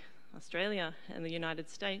like Australia and the United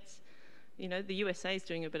States, you know, the USA is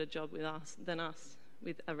doing a better job than us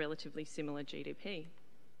with a relatively similar GDP.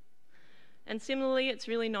 And similarly, it's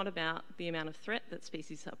really not about the amount of threat that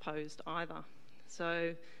species are posed either.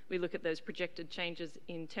 So we look at those projected changes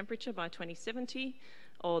in temperature by 2070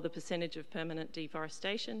 or the percentage of permanent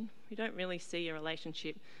deforestation. We don't really see a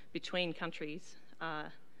relationship between countries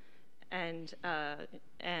and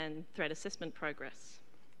threat assessment progress.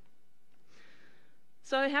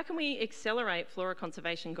 So how can we accelerate flora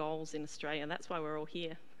conservation goals in Australia? That's why we're all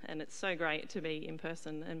here. And it's so great to be in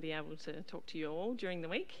person and be able to talk to you all during the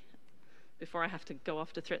week before I have to go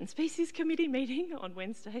off to Threatened Species Committee meeting on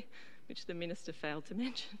Wednesday, which the Minister failed to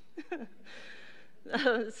mention.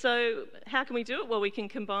 So how can we do it? Well, we can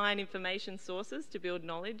combine information sources to build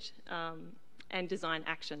knowledge and design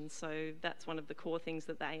actions. So that's one of the core things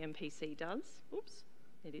that the AMPC does. Oops,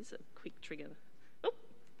 it is a quick trigger. Oh,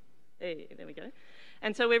 there we go.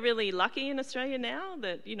 And so we're really lucky in Australia now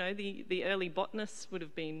that, you know, the early botanists would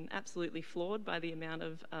have been absolutely floored by the amount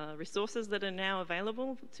of resources that are now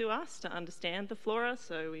available to us to understand the flora.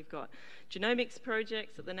 So we've got genomics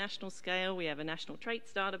projects at the national scale, we have a national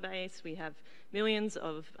traits database, we have millions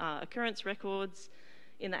of occurrence records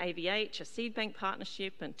in the AVH, a seed bank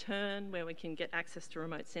partnership, and TURN, where we can get access to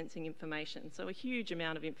remote sensing information. So a huge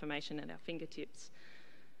amount of information at our fingertips.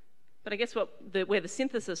 But I guess where the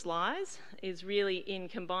synthesis lies is really in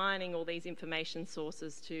combining all these information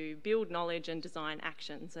sources to build knowledge and design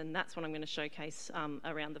actions. And that's what I'm going to showcase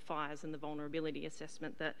around the fires and the vulnerability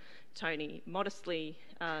assessment that Tony modestly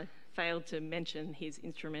failed to mention his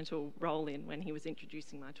instrumental role in when he was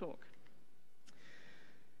introducing my talk.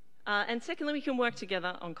 And secondly, we can work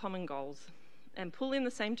together on common goals and pull in the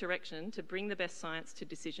same direction to bring the best science to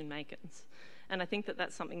decision makers. And I think that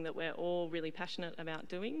that's something that we're all really passionate about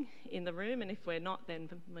doing in the room. And if we're not, then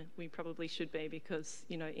we probably should be, because,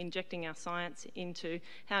 you know, injecting our science into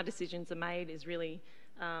how decisions are made is really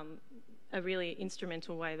a really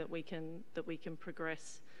instrumental way that we can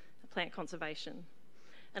progress plant conservation.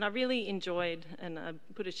 And I really enjoyed, and I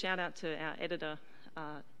put a shout out to our editor,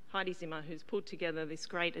 Heidi Zimmer, who's pulled together this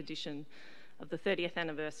great edition of the 30th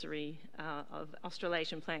anniversary of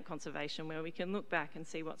Australasian plant conservation, where we can look back and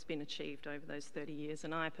see what's been achieved over those 30 years.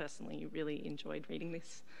 And I personally really enjoyed reading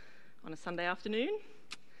this on a Sunday afternoon.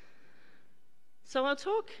 So I'll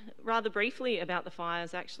talk rather briefly about the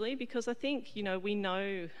fires, actually, because I think, you know, we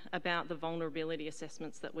know about the vulnerability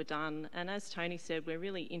assessments that were done. And as Tony said, we're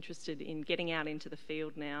really interested in getting out into the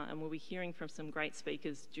field now, and we'll be hearing from some great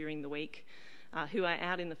speakers during the week who are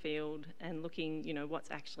out in the field and looking, you know, what's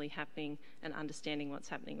actually happening and understanding what's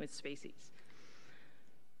happening with species.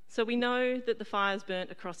 So we know that the fires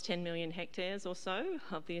burnt across 10 million hectares or so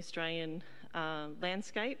of the Australian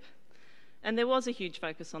landscape. And there was a huge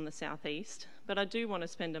focus on the southeast, but I do want to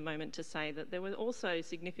spend a moment to say that there were also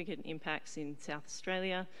significant impacts in South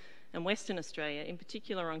Australia and Western Australia, in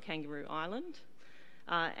particular on Kangaroo Island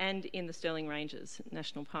and in the Stirling Ranges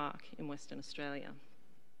National Park in Western Australia.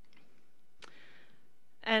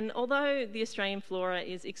 And although the Australian flora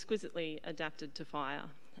is exquisitely adapted to fire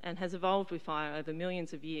and has evolved with fire over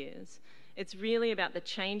millions of years, it's really about the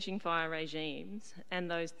changing fire regimes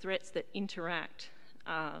and those threats that interact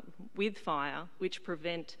with fire, which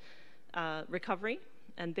prevent recovery,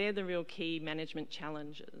 and they're the real key management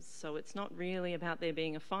challenges. So it's not really about there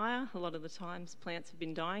being a fire. A lot of the times plants have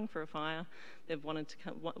been dying for a fire. They've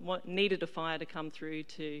needed a fire to come through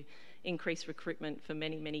to increase recruitment for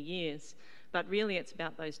many, many years. But really it's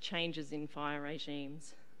about those changes in fire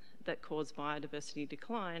regimes that cause biodiversity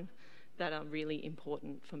decline that are really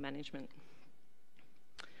important for management.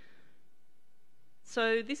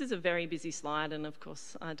 So this is a very busy slide, and of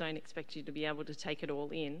course I don't expect you to be able to take it all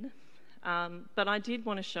in. But I did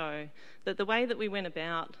want to show that the way that we went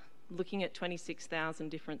about looking at 26,000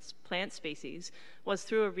 different plant species was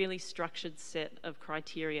through a really structured set of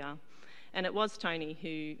criteria. And it was Tony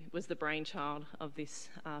who was the brainchild of this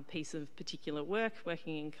piece of particular work,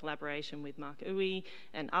 working in collaboration with Mark Uwe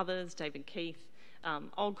and others, David Keith,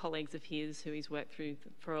 old colleagues of his who he's worked through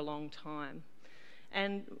for a long time.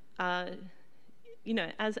 And you know,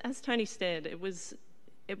 as Tony said, it was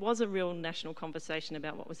a real national conversation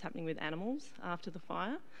about what was happening with animals after the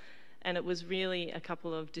fire. And it was really a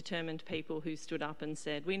couple of determined people who stood up and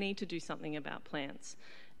said, we need to do something about plants,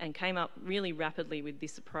 and came up really rapidly with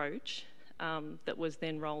this approach that was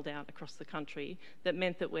then rolled out across the country, that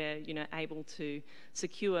meant that we're, you know, able to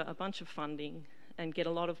secure a bunch of funding and get a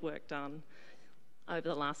lot of work done over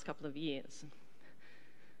the last couple of years.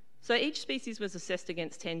 So each species was assessed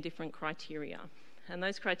against 10 different criteria. And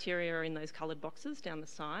those criteria are in those coloured boxes down the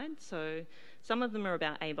side. So some of them are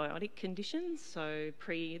about abiotic conditions, so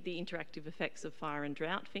the interactive effects of fire and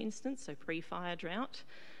drought, for instance, so pre-fire drought,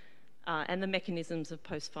 and the mechanisms of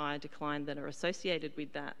post-fire decline that are associated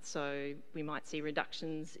with that. So we might see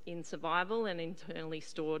reductions in survival and internally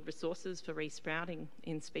stored resources for resprouting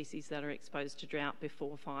in species that are exposed to drought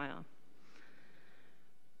before fire.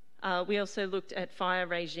 We also looked at fire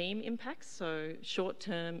regime impacts, so short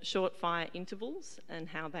fire intervals and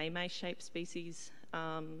how they may shape species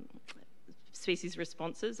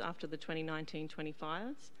responses after the 2019-20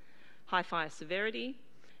 fires, high fire severity,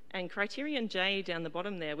 and criterion J down the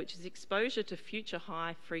bottom there, which is exposure to future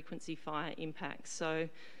high frequency fire impacts. So,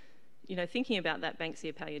 you know, thinking about that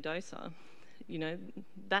Banksia pallidosa, you know,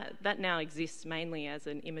 that now exists mainly as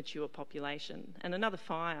an immature population. And another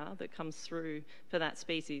fire that comes through for that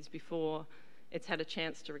species before it's had a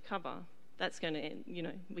chance to recover, that's going to end, you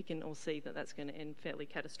know, we can all see that that's going to end fairly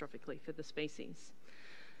catastrophically for the species.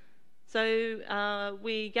 So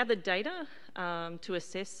we gathered data to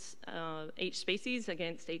assess each species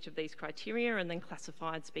against each of these criteria, and then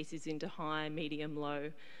classified species into high, medium,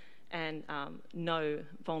 low, and no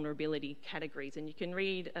vulnerability categories. And you can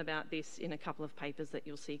read about this in a couple of papers that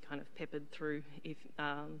you'll see kind of peppered through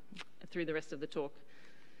through the rest of the talk.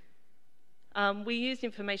 We used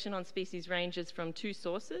information on species ranges from 2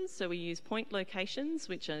 sources. So we use point locations,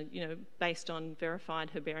 which are, you know, based on verified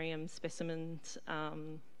herbarium specimens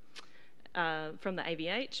from the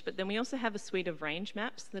AVH, but then we also have a suite of range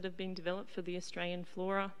maps that have been developed for the Australian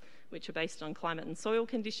flora, which are based on climate and soil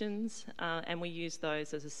conditions, and we use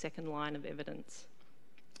those as a second line of evidence.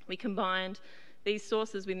 We combined these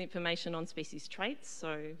sources with information on species traits,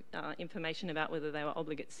 so information about whether they were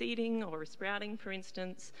obligate seeding or resprouting, for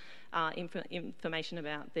instance, information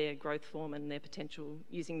about their growth form and their potential,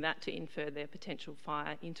 using that to infer their potential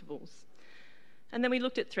fire intervals. And then we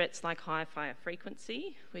looked at threats like high fire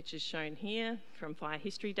frequency, which is shown here from fire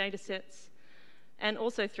history data sets, and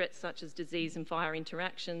also threats such as disease and fire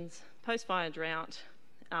interactions, post-fire drought,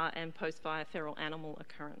 and post-fire feral animal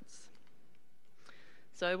occurrence.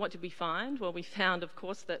 So what did we find? Well, we found, of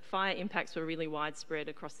course, that fire impacts were really widespread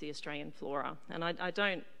across the Australian flora. And I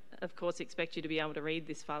don't, of course, expect you to be able to read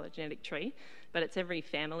this phylogenetic tree, but it's every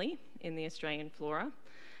family in the Australian flora.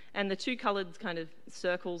 And the 2 coloured kind of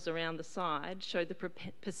circles around the side show the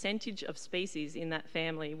percentage of species in that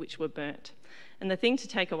family which were burnt. And the thing to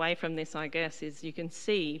take away from this, I guess, is you can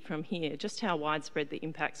see from here just how widespread the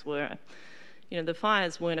impacts were. You know, the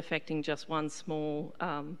fires weren't affecting just one small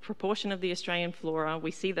proportion of the Australian flora.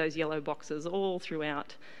 We see those yellow boxes all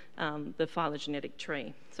throughout the phylogenetic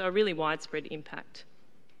tree. So a really widespread impact.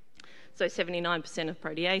 So 79% of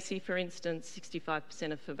Proteaceae, for instance,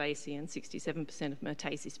 65% of Fabaceae, and 67% of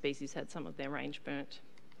Myrtaceae species had some of their range burnt.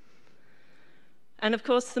 And of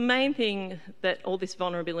course, the main thing that all this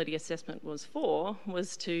vulnerability assessment was for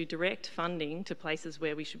was to direct funding to places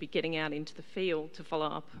where we should be getting out into the field to follow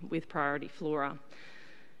up with priority flora.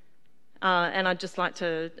 And I'd just like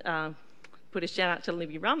to put a shout out to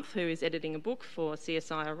Libby Rumpf, who is editing a book for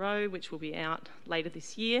CSIRO, which will be out later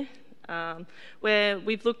this year, where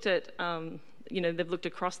we've looked at, you know, they've looked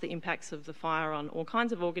across the impacts of the fire on all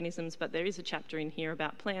kinds of organisms, but there is a chapter in here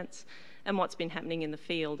about plants and what's been happening in the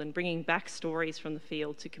field, and bringing back stories from the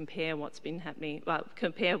field to compare what's been happening,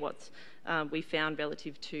 compare what's we found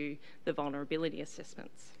relative to the vulnerability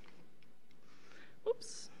assessments.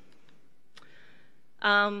 Oops.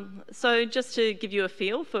 So just to give you a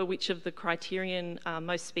feel for which of the criterion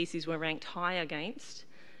most species were ranked high against,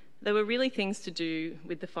 there were really things to do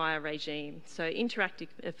with the fire regime. So interactive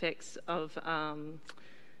effects of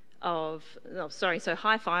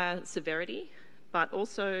high fire severity, but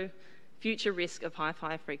also future risk of high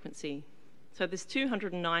fire frequency. So there's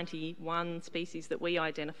 291 species that we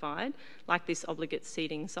identified, like this obligate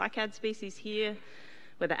seeding cycad species here,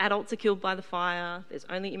 where the adults are killed by the fire, there's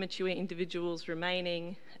only immature individuals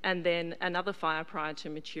remaining, and then another fire prior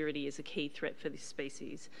to maturity is a key threat for this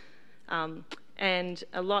species. And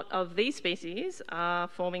a lot of these species are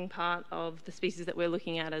forming part of the species that we're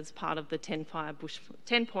looking at as part of the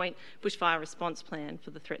 10-point bushfire response plan for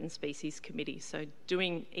the Threatened Species Committee. So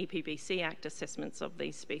doing EPBC Act assessments of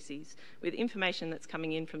these species with information that's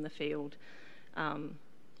coming in from the field, and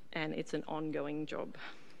it's an ongoing job.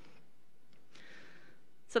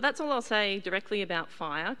 So that's all I'll say directly about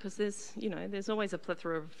fire, because there's always a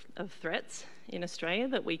plethora of threats in Australia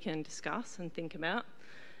that we can discuss and think about.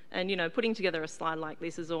 And, putting together a slide like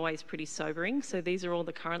this is always pretty sobering. So these are all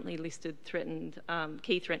the currently listed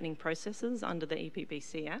key threatening processes under the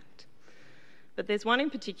EPBC Act. But there's one in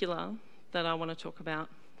particular that I want to talk about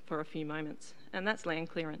for a few moments, and that's land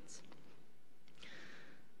clearance.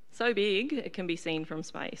 So big, it can be seen from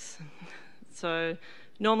space. So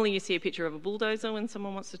normally you see a picture of a bulldozer when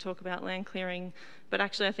someone wants to talk about land clearing, but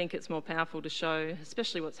actually I think it's more powerful to show,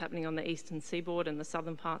 especially what's happening on the eastern seaboard and the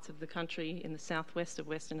southern parts of the country in the southwest of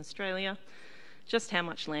Western Australia, just how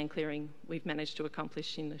much land clearing we've managed to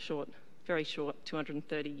accomplish in a very short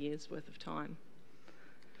 230 years worth of time.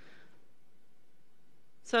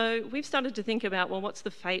 So we've started to think about, well, what's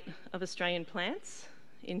the fate of Australian plants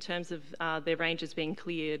in terms of their ranges being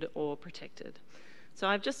cleared or protected? So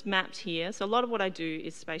I've just mapped here. So a lot of what I do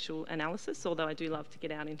is spatial analysis, although I do love to get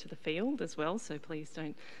out into the field as well. So please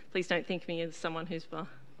don't think me as someone who's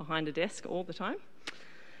behind a desk all the time.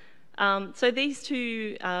 So these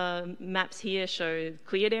two maps here show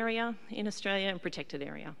cleared area in Australia and protected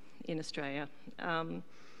area in Australia. And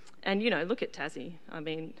look at Tassie. I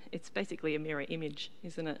mean, it's basically a mirror image,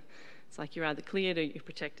 isn't it? It's like you're either cleared or you're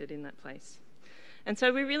protected in that place. And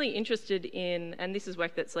so we're really interested in, and this is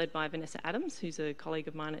work that's led by Vanessa Adams, who's a colleague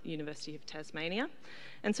of mine at the University of Tasmania.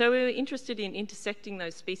 And so we were interested in intersecting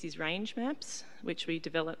those species range maps, which we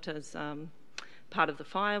developed as part of the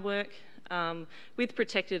fire work, with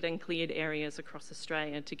protected and cleared areas across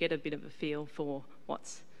Australia to get a bit of a feel for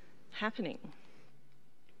what's happening.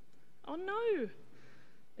 Oh no,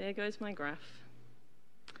 there goes my graph.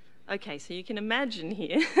 Okay, so you can imagine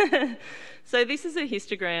here. So this is a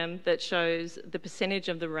histogram that shows the percentage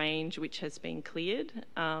of the range which has been cleared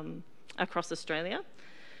across Australia.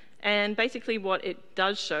 And basically what it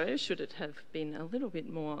does show, should it have been a little bit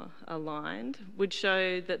more aligned, would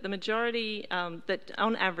show that the majority, that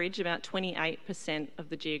on average about 28% of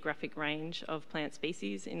the geographic range of plant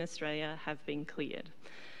species in Australia have been cleared.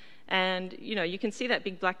 And, you can see that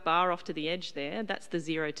big black bar off to the edge there. That's the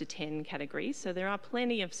 0 to 10 category. So there are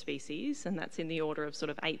plenty of species, and that's in the order of sort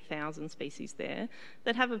of 8,000 species there,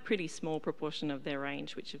 that have a pretty small proportion of their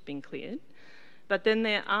range which have been cleared. But then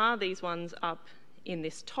there are these ones up in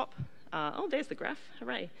this top, oh, there's the graph,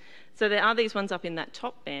 hooray. So there are these ones up in that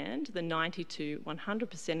top band, the 90 to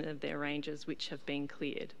 100% of their ranges which have been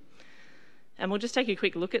cleared. And we'll just take a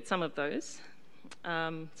quick look at some of those.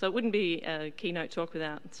 So it wouldn't be a keynote talk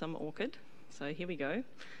without some orchid. So here we go.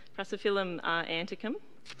 Prassophyllum anticum,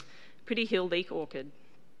 pretty hill leek orchid.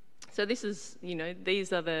 So this is,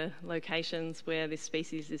 these are the locations where this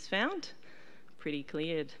species is found. Pretty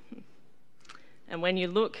cleared. And when you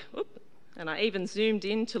look, and I even zoomed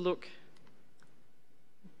in to look,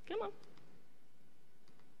 come on.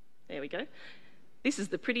 There we go. This is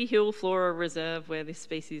the Pretty Hill Flora Reserve where this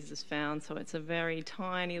species is found. So it's a very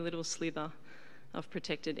tiny little slither of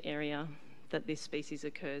protected area that this species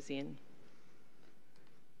occurs in.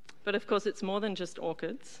 But of course it's more than just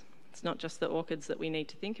orchids. It's not just the orchids that we need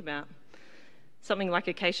to think about. Something like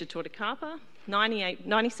Acacia torticarpa,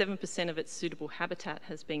 97% of its suitable habitat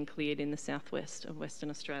has been cleared in the southwest of Western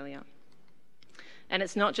Australia. And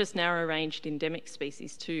it's not just narrow-ranged endemic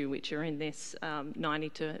species too, which are in this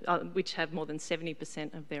which have more than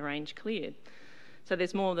 70% of their range cleared. So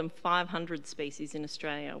there's more than 500 species in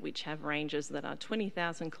Australia which have ranges that are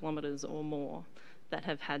 20,000 kilometres or more that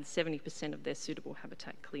have had 70% of their suitable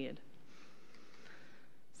habitat cleared.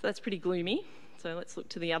 So that's pretty gloomy. So let's look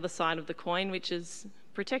to the other side of the coin, which is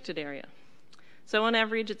protected area. So on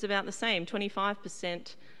average, it's about the same.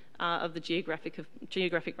 25% of the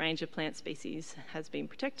geographic range of plant species has been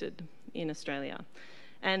protected in Australia.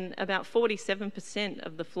 And about 47%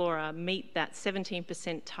 of the flora meet that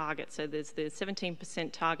 17% target. So there's the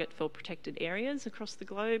 17% target for protected areas across the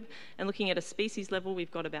globe. And looking at a species level,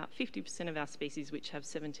 we've got about 50% of our species which have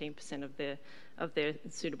 17% of their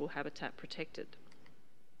suitable habitat protected.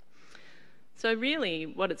 So really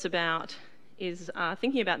what it's about is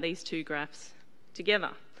thinking about these two graphs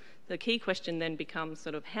together. The key question then becomes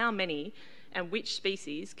sort of how many and which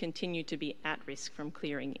species continue to be at risk from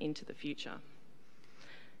clearing into the future.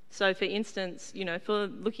 So for instance, you know, for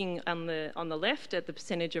looking on the left at the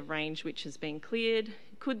percentage of range which has been cleared,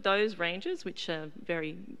 could those ranges, which are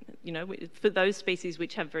very, you know, for those species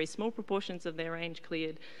which have very small proportions of their range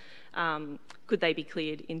cleared, could they be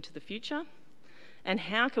cleared into the future? And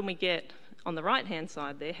how can we get, on the right-hand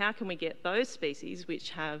side there, how can we get those species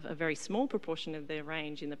which have a very small proportion of their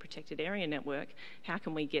range in the protected area network, how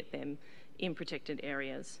can we get them in protected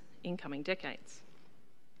areas in coming decades?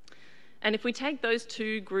 And if we take those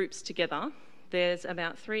two groups together, there's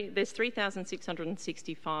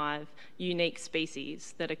 3,665 unique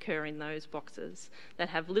species that occur in those boxes that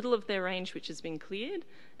have little of their range which has been cleared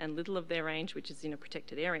and little of their range which is in a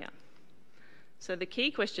protected area. So the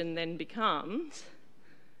key question then becomes,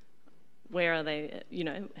 where are they, you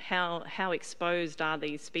know, how exposed are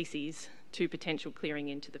these species to potential clearing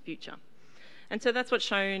into the future? And so that's what's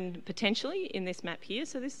shown potentially in this map here.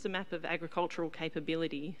 So this is a map of agricultural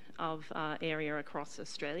capability of area across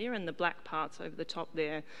Australia, and the black parts over the top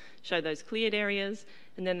there show those cleared areas,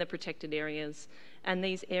 and then the protected areas, and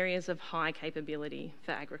these areas of high capability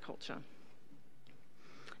for agriculture.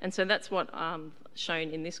 And so that's what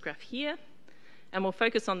shown in this graph here. And we'll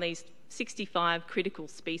focus on these 65 critical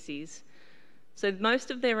species. So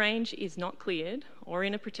most of their range is not cleared or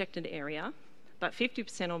in a protected area, but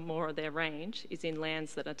 50% or more of their range is in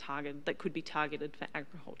lands that could be targeted for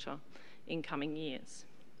agriculture in coming years.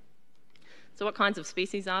 So what kinds of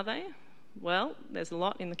species are they? Well, there's a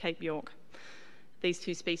lot in the Cape York. These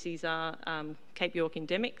two species are Cape York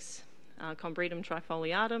endemics, Combretum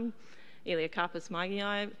trifoliatum, Elaeocarpus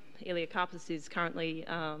magii. Elaeocarpus is currently,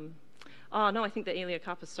 I think the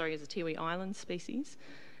Elaeocarpus, is a Tiwi Island species,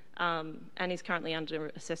 and is currently under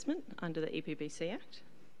assessment under the EPBC Act.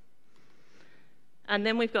 And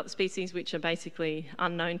then we've got species which are basically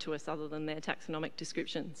unknown to us other than their taxonomic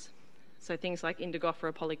descriptions. So things like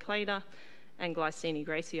Indigofera polyclada and Glycine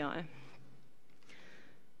gracii.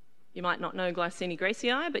 You might not know Glycine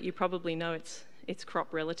gracii, but you probably know its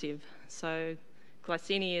crop relative. So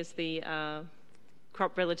Glycine is the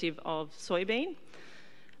crop relative of soybean,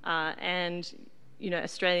 and you know,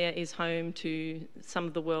 Australia is home to some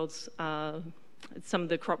of the world's some of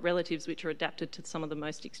the crop relatives which are adapted to some of the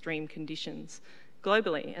most extreme conditions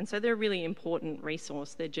globally. And so they're a really important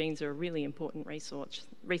resource. Their genes are a really important resource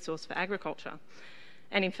for agriculture.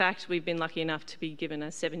 And in fact, we've been lucky enough to be given a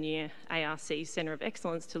 7-year ARC Centre of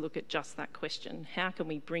Excellence to look at just that question. How can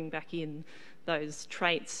we bring back in those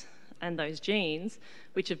traits and those genes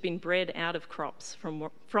which have been bred out of crops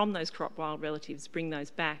from those crop wild relatives, bring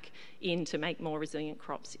those back in to make more resilient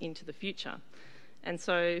crops into the future? And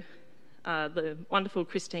so the wonderful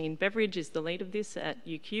Christine Beveridge is the lead of this at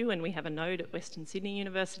UQ, and we have a node at Western Sydney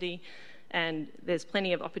University, and there's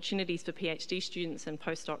plenty of opportunities for PhD students and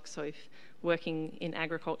postdocs, so if working in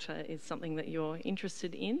agriculture is something that you're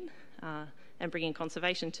interested in, and bringing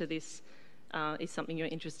conservation to this is something you're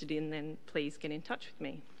interested in, then please get in touch with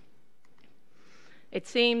me. It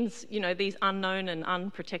seems, you know, these unknown and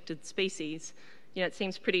unprotected species, you know, it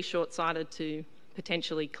seems pretty short-sighted to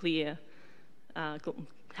potentially clear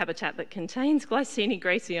habitat that contains Glycine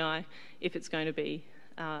gracii if it's going to be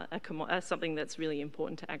something that's really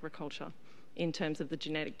important to agriculture in terms of the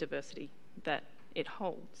genetic diversity that it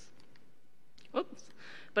holds. Oops.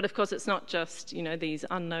 But of course, it's not just, you know, these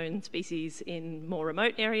unknown species in more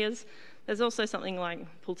remote areas. There's also something like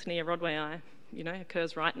Pultonea rodway, you know,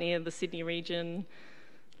 occurs right near the Sydney region.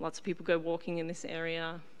 Lots of people go walking in this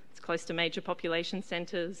area. It's close to major population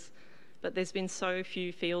centres. But there's been so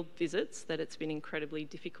few field visits that it's been incredibly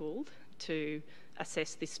difficult to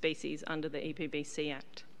assess this species under the EPBC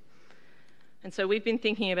Act. And so we've been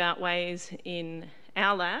thinking about ways in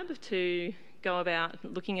our lab to go about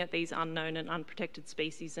looking at these unknown and unprotected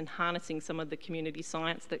species and harnessing some of the community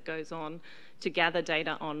science that goes on to gather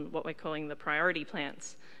data on what we're calling the priority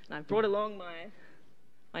plants. And I've brought along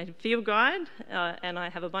my field guide, and I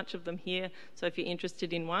have a bunch of them here, so if you're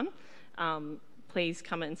interested in one, please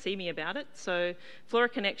come and see me about it. So Flora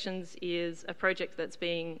Connections is a project that's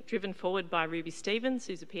being driven forward by Ruby Stevens,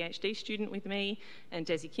 who's a PhD student with me, and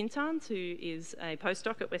Desi Quintans, who is a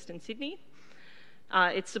postdoc at Western Sydney.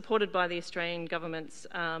 It's supported by the Australian Government's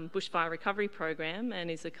Bushfire Recovery Program and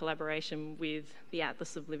is a collaboration with the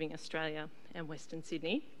Atlas of Living Australia and Western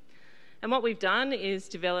Sydney. And what we've done is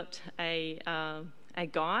developed a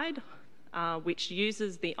guide which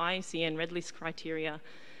uses the IUCN Red List criteria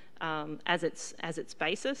as its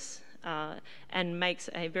basis and makes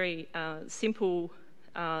a very simple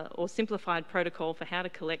or simplified protocol for how to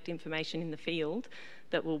collect information in the field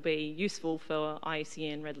that will be useful for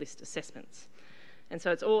IUCN Red List assessments. And so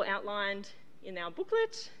it's all outlined in our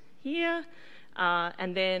booklet here.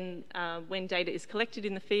 And then when data is collected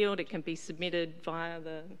in the field, it can be submitted via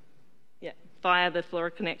the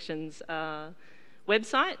Flora Connections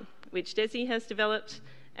website, which Desi has developed,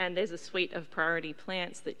 and there's a suite of priority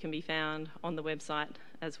plants that can be found on the website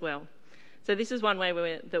as well. So this is one way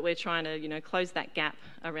that we're trying to, close that gap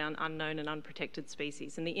around unknown and unprotected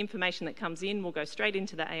species. And the information that comes in will go straight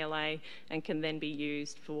into the ALA and can then be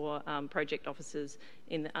used for project officers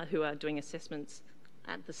who are doing assessments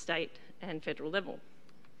at the state and federal level.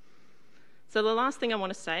 So the last thing I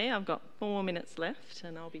want to say, I've got 4 minutes left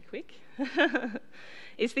and I'll be quick,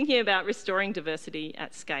 is thinking about restoring diversity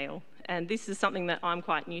at scale. And this is something that I'm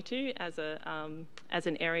quite new to as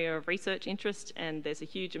an area of research interest, and there's a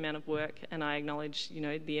huge amount of work, and I acknowledge,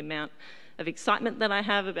 the amount of excitement that I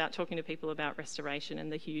have about talking to people about restoration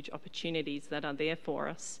and the huge opportunities that are there for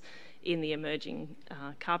us in the emerging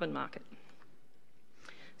carbon market.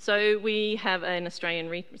 So we have an Australian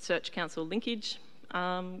Research Council linkage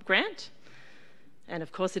grant, and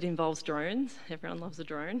of course it involves drones. Everyone loves a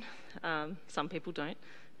drone. Some people don't.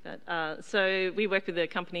 But, so we work with a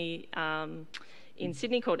company in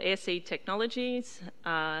Sydney called Airseed Technologies.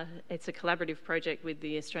 It's a collaborative project with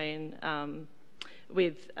the Australian,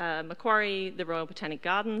 with Macquarie, the Royal Botanic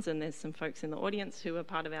Gardens, and there's some folks in the audience who are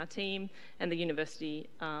part of our team, and the University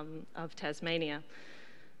of Tasmania.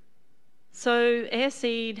 So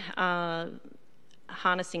Airseed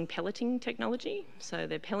harnessing pelleting technology. So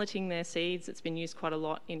they're pelleting their seeds. It's been used quite a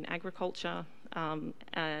lot in agriculture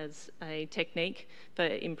as a technique for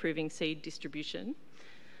improving seed distribution.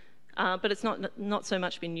 But it's not so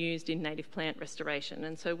much been used in native plant restoration.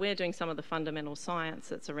 And so we're doing some of the fundamental science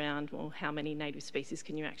that's around, well, how many native species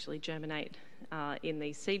can you actually germinate in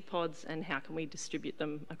these seed pods, and how can we distribute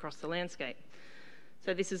them across the landscape?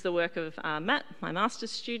 So this is the work of Matt, my master's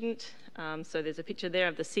student. So there's a picture there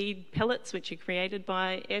of the seed pellets, which are created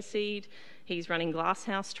by Airseed. He's running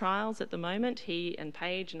glasshouse trials at the moment. He and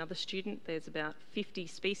Paige, another student, there's about 50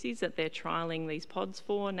 species that they're trialling these pods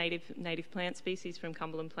for, native plant species from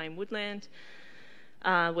Cumberland Plain woodland.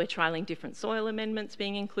 We're trialling different soil amendments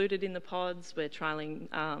being included in the pods. We're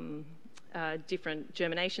trialling different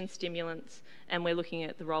germination stimulants, and we're looking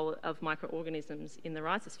at the role of microorganisms in the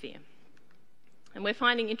rhizosphere. And we're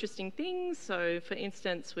finding interesting things. So for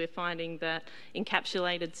instance, we're finding that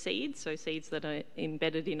encapsulated seeds, so seeds that are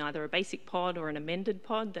embedded in either a basic pod or an amended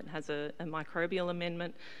pod that has a microbial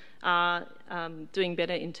amendment, are doing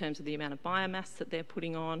better in terms of the amount of biomass that they're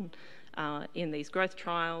putting on in these growth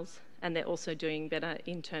trials. And they're also doing better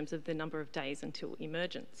in terms of the number of days until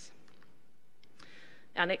emergence.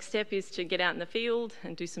 Our next step is to get out in the field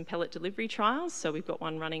and do some pellet delivery trials. So we've got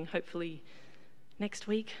one running hopefully next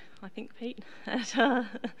week, I think, Pete,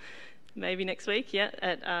 maybe next week, yeah,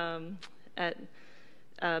 at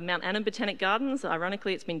Mount Annan Botanic Gardens.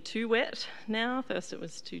 Ironically, it's been too wet now. First it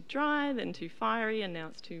was too dry, then too fiery, and now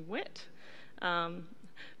it's too wet.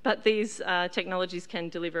 But these technologies can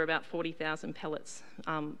deliver about 40,000 pellets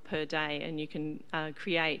per day, and you can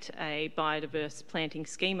create a biodiverse planting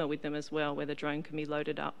schema with them as well, where the drone can be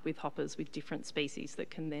loaded up with hoppers with different species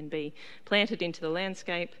that can then be planted into the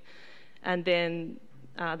landscape. And then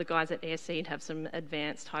the guys at Airseed have some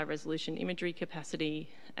advanced high-resolution imagery capacity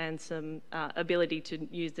and some ability to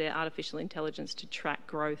use their artificial intelligence to track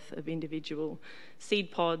growth of individual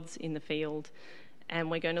seed pods in the field.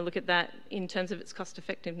 And we're going to look at that in terms of its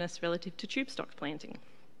cost-effectiveness relative to tube stock planting.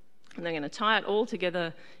 And they're going to tie it all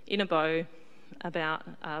together in a bow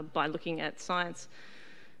by looking at science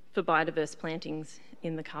for biodiverse plantings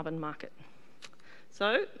in the carbon market.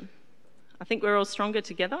 So I think we're all stronger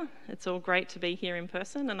together. It's all great to be here in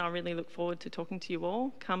person, and I really look forward to talking to you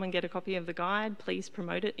all. Come and get a copy of the guide. Please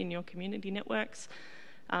promote it in your community networks,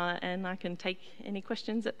 and I can take any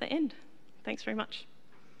questions at the end. Thanks very much.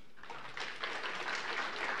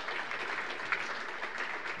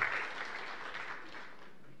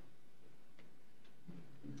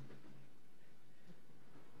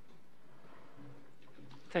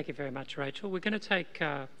 Thank you very much, Rachel. We're going to take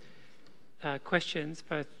questions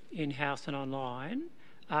both in-house and online.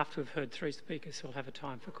 After we've heard three speakers, we'll have a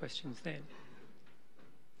time for questions then.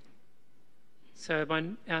 So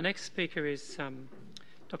our next speaker is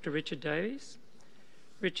Dr. Richard Davies.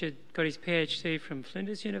 Richard got his PhD from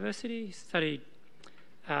Flinders University. He studied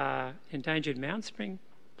endangered mountain spring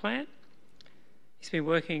plant. He's been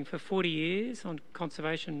working for 40 years on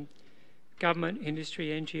conservation, government, industry,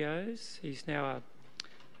 NGOs. He's now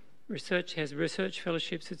has research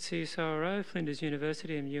fellowships at CSIRO, Flinders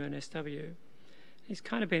University and UNSW. He's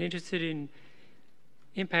kind of been interested in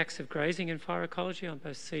impacts of grazing and fire ecology on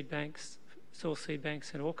both seed banks, soil seed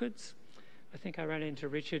banks and orchids. I think I ran into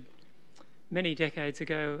Richard many decades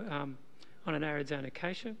ago on an arid zone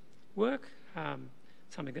acacia work,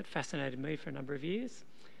 something that fascinated me for a number of years.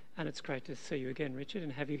 And it's great to see you again, Richard,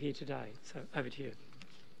 and have you here today. So over to you.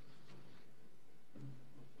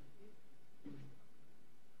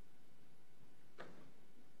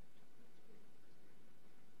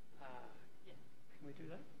 Can we do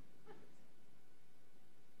that?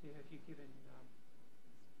 Have you given...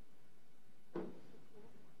 No.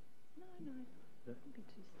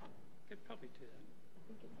 Could probably do that. I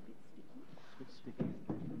think it's a bit sticky. It's a bit sticky.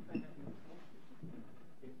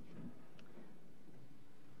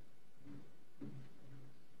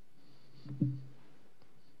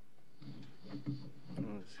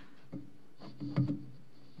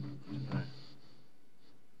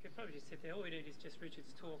 Could probably just sit there. All we need is just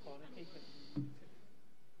Richard's talk on it. He can sit.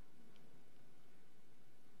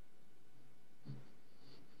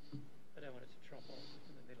 I don't want it to drop off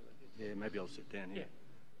in the middle of it. Yeah, maybe I'll sit down here.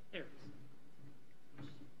 Yeah, here it is.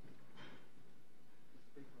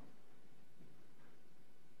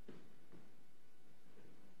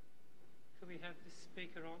 Could we have the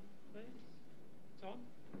speaker on, please? It's on.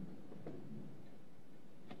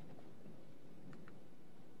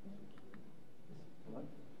 Hello?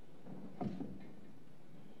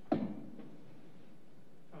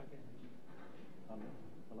 Try again.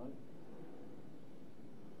 Hello?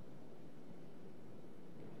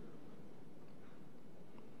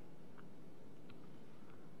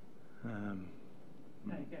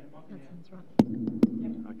 No, you get it. That sounds right.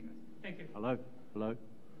 Yeah. Okay. Thank you. Hello? Hello?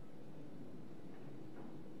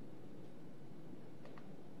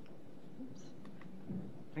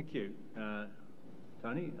 Thank you,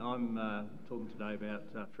 Tony. I'm talking today about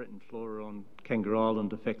threatened flora on Kangaroo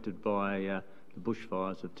Island affected by the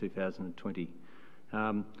bushfires of 2020.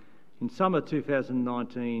 In summer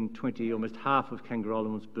 2019-20, almost half of Kangaroo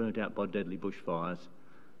Island was burnt out by deadly bushfires.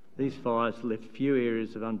 These fires left few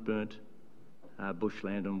areas of unburnt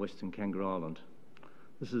bushland on Western Kangaroo Island.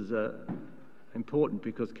 This is important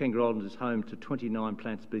because Kangaroo Island is home to 29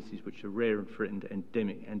 plant species which are rare and threatened and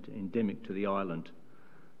endemic to the island.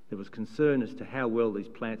 There was concern as to how well these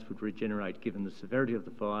plants would regenerate given the severity of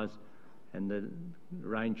the fires and the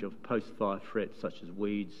range of post-fire threats such as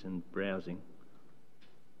weeds and browsing.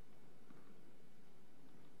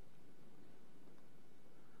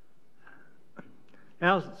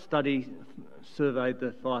 Our study surveyed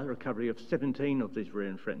the fire recovery of 17 of these rare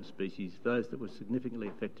and threatened species, those that were significantly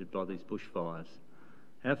affected by these bushfires.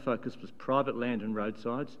 Our focus was private land and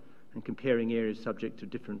roadsides and comparing areas subject to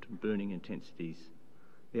different burning intensities.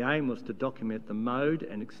 The aim was to document the mode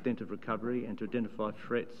and extent of recovery and to identify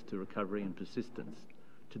threats to recovery and persistence.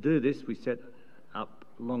 To do this, we set up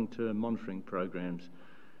long-term monitoring programs.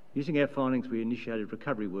 Using our findings, we initiated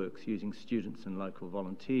recovery works using students and local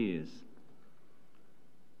volunteers.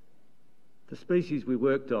 The species we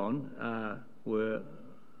worked on were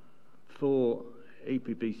 4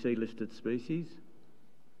 EPBC listed species,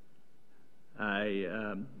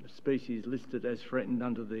 a species listed as threatened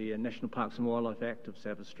under the National Parks and Wildlife Act of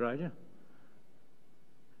South Australia,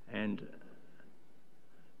 and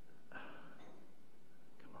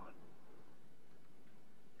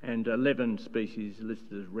 11 species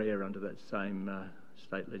listed as rare under that same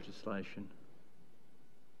state legislation.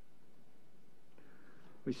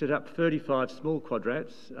 We set up 35 small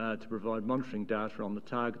quadrats to provide monitoring data on the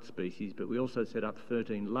target species, but we also set up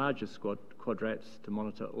 13 larger quadrats to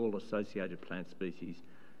monitor all associated plant species.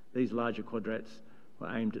 These larger quadrats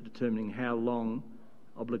were aimed at determining how long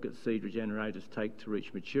obligate seed regenerators take to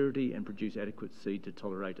reach maturity and produce adequate seed to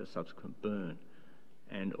tolerate a subsequent burn,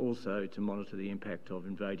 and also to monitor the impact of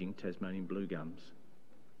invading Tasmanian blue gums.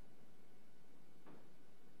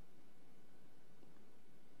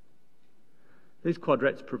 These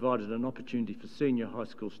quadrats provided an opportunity for senior high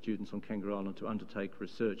school students on Kangaroo Island to undertake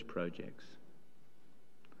research projects.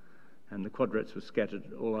 And the quadrats were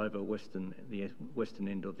scattered all over the western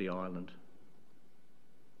end of the island.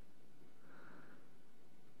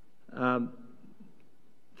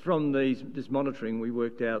 From this monitoring, we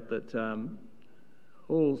worked out that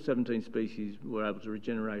all 17 species were able to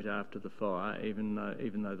regenerate after the fire, even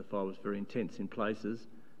though the fire was very intense in places,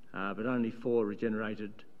 but only 4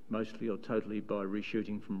 regenerated mostly or totally by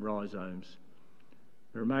reshooting from rhizomes.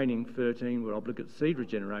 The remaining 13 were obligate seed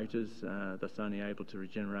regenerators, thus only able to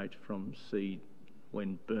regenerate from seed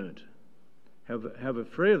when burnt. However,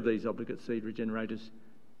 3 of these obligate seed regenerators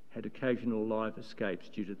had occasional live escapes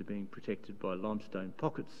due to them being protected by limestone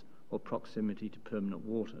pockets or proximity to permanent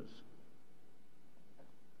waters.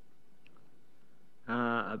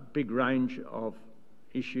 A big range of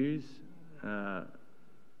issues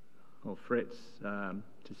or threats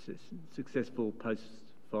to successful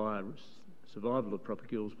post-fire survival of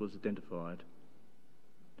propagules was identified.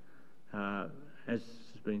 As has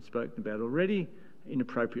been spoken about already,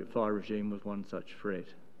 inappropriate fire regime was one such threat.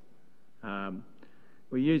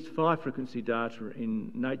 We used fire frequency data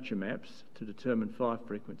in nature maps to determine fire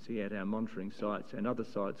frequency at our monitoring sites and other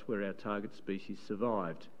sites where our target species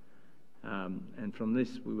survived. And from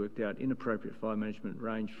this, we worked out inappropriate fire management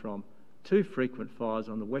ranged from 2 frequent fires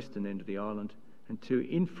on the western end of the island and 2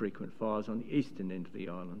 infrequent fires on the eastern end of the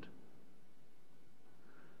island.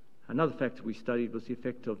 Another factor we studied was the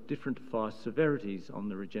effect of different fire severities on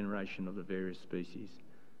the regeneration of the various species.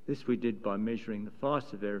 This we did by measuring the fire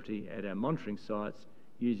severity at our monitoring sites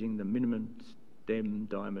using the minimum stem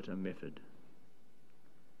diameter method.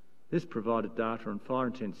 This provided data on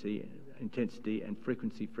fire intensity and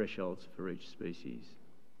frequency thresholds for each species.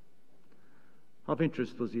 Of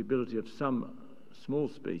interest was the ability of some small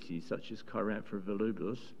species, such as Cheiranthera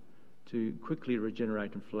volubilis, to quickly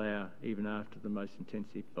regenerate and flower even after the most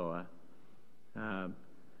intensive fire. And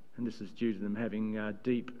this is due to them having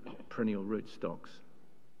deep perennial root stocks.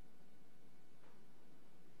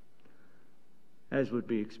 As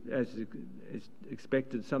is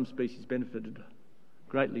expected, some species benefited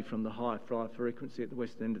greatly from the high fire frequency at the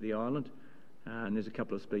western end of the island, and there's a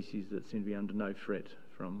couple of species that seem to be under no threat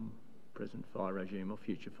from present fire regime or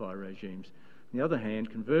future fire regimes. On the other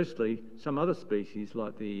hand, conversely, some other species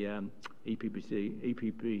like the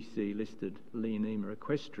EPBC listed Leonema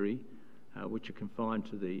equestri, which are confined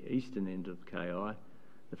to the eastern end of KI,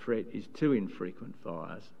 the threat is 2 infrequent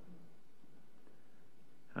fires.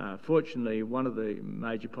 Fortunately, one of the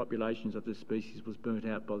major populations of this species was burnt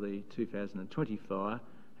out by the 2020 fire,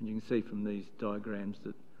 and you can see from these diagrams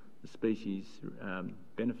that the species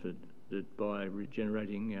benefited by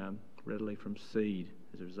regenerating readily from seed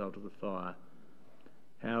as a result of the fire.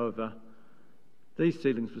 However, these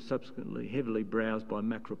seedlings were subsequently heavily browsed by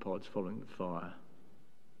macropods following the fire.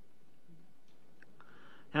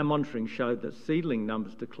 Our monitoring showed that seedling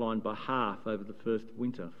numbers declined by half over the first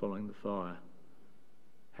winter following the fire.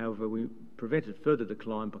 However, we prevented further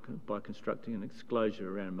decline by constructing an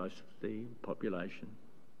exclosure around most of the population.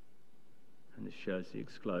 And this shows the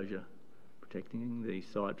exclosure, protecting the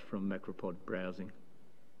site from macropod browsing.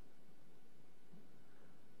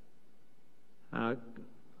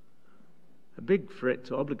 A big threat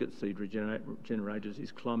to obligate seed regenerators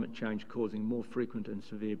is climate change causing more frequent and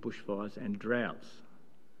severe bushfires and droughts.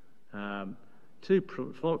 Following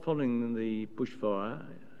the bushfire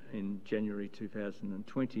in January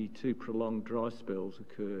 2020, 2 prolonged dry spells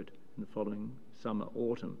occurred in the following summer,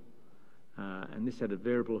 autumn, and this had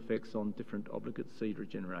variable effects on different obligate seed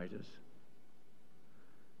regenerators.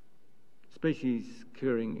 Species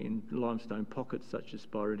occurring in limestone pockets such as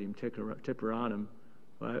Spiridium temperanum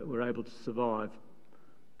were able to survive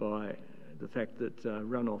by the fact that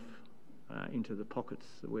runoff into the pockets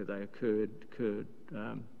where they occurred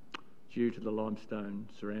due to the limestone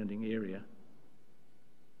surrounding area.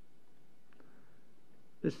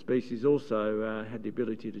 This species also had the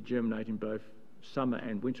ability to germinate in both summer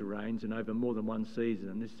and winter rains and over more than one season,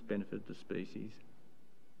 and this benefited the species.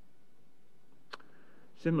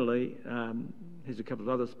 Similarly, here's a couple of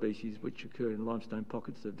other species which occur in limestone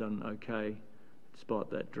pockets that have done okay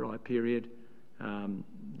despite that dry period.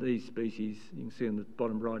 These species, you can see on the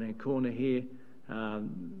bottom right-hand corner here,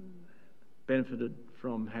 benefited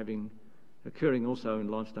from occurring also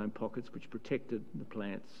in limestone pockets which protected the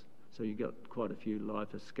plants. So you got quite a few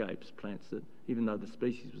life escapes, plants that, even though the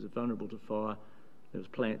species was vulnerable to fire, there was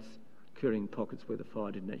plants occurring in pockets where the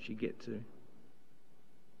fire didn't actually get to.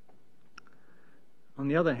 On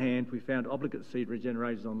the other hand, we found obligate seed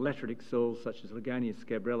regenerators on lateritic soils such as Lagania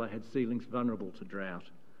scabrella had seedlings vulnerable to drought.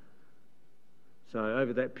 So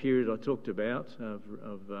over that period I talked about of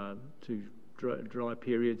 2 dry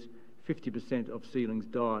periods, 50% of seedlings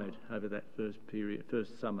died over that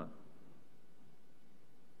first summer.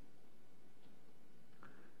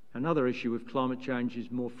 Another issue with climate change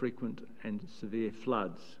is more frequent and severe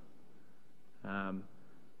floods.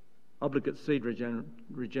 Obligate seed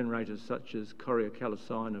regenerators such as Coria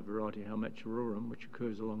calycina variety Halmachurorum, which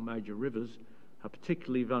occurs along major rivers, are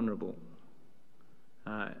particularly vulnerable.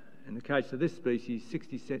 In the case of this species,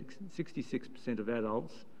 66% of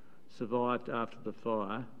adults survived after the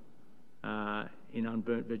fire in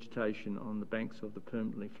unburnt vegetation on the banks of the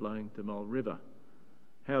permanently flowing Demol River.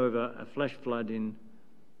 However, a flash flood in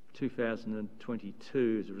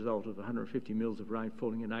 2022 as a result of 150 mils of rain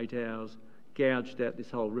falling in 8 hours gouged out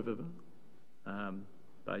this whole river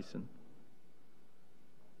basin.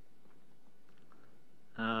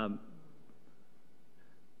 And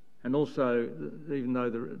also, even though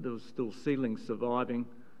there was still seedlings surviving,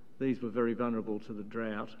 these were very vulnerable to the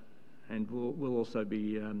drought, and will also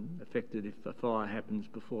be affected if a fire happens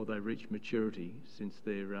before they reach maturity, since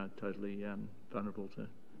they're totally vulnerable to,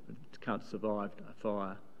 can't survive a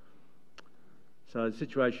fire. So the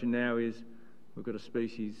situation now is we've got a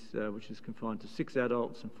species which is confined to 6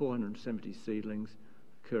 adults and 470 seedlings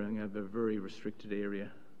occurring over a very restricted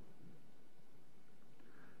area.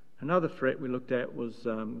 Another threat we looked at was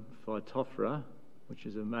Phytophthora, which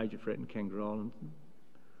is a major threat in Kangaroo Island,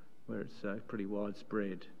 where it's pretty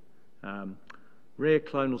widespread. Rare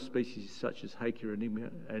clonal species such as Hakea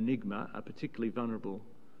enigma are particularly vulnerable,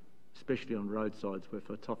 especially on roadsides where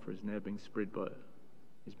Phytophthora is now being spread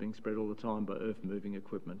all the time by earth-moving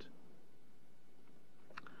equipment.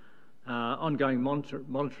 Ongoing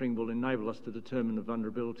monitoring will enable us to determine the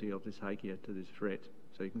vulnerability of this Hakea to this threat.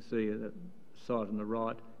 So you can see that the site on the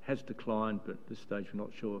right has declined, but at this stage we're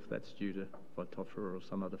not sure if that's due to Phytophthora or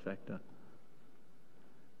some other factor.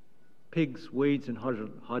 Pigs, weeds and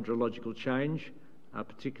hydrological change are a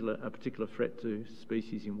particular threat to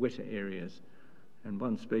species in wetter areas. And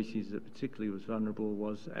one species that particularly was vulnerable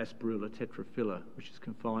was Asperula tetraphylla, which is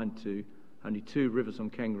confined to only 2 rivers on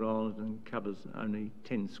Kangaroo Island and covers only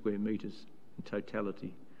 10 square metres in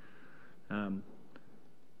totality. Due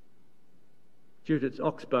to its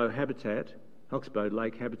oxbow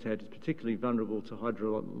lake habitat is particularly vulnerable to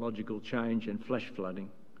hydrological change and flash flooding,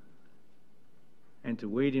 and to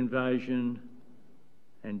weed invasion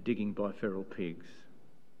and digging by feral pigs.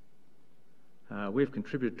 We've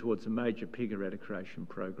contributed towards a major pig eradication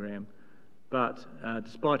program, but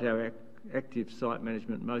despite our active site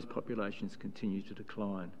management, most populations continue to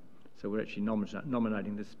decline. So we're actually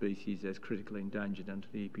nominating this species as critically endangered under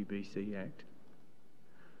the EPBC Act.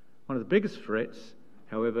 One of the biggest threats,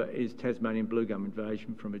 however, is Tasmanian bluegum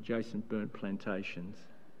invasion from adjacent burnt plantations.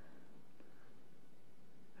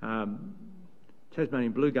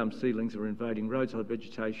 Tasmanian bluegum seedlings are invading roadside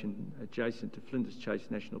vegetation adjacent to Flinders Chase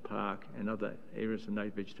National Park and other areas of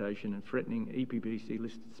native vegetation and threatening EPBC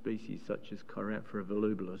listed species such as Cheiranthera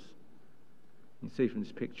volubilis. You can see from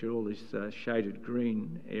this picture all these shaded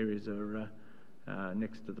green areas are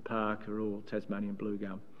next to the park are all Tasmanian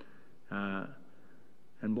bluegum.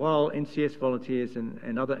 And while NCS volunteers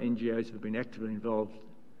and other NGOs have been actively involved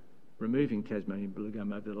removing Tasmanian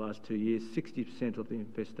bluegum over the last 2 years, 60% of the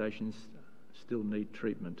infestations still need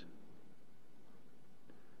treatment.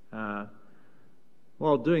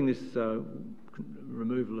 While doing this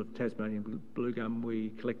removal of Tasmanian bluegum, we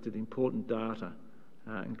collected important data,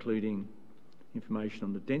 including information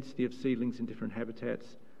on the density of seedlings in different habitats,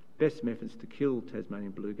 best methods to kill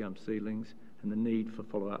Tasmanian bluegum seedlings, and the need for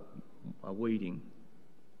follow-up weeding.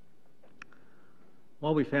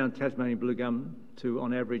 While we found Tasmanian bluegum to,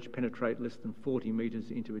 on average, penetrate less than 40 metres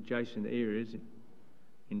into adjacent areas,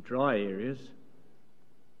 in dry areas,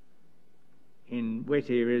 in wet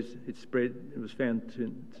areas it was found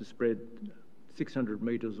to spread 600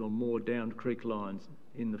 metres or more down creek lines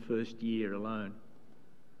in the first year alone.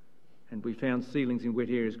 And we found seedlings in wet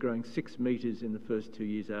areas growing 6 metres in the first 2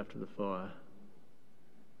 years after the fire.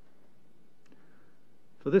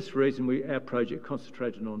 For this reason, our project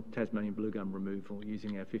concentrated on Tasmanian bluegum removal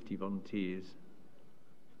using our 50 volunteers.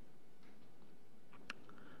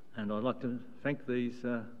 And I'd like to thank these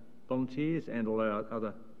volunteers and all our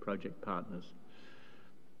other project partners.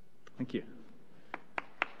 Thank you.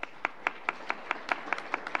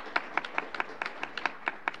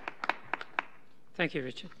 Thank you,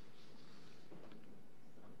 Richard.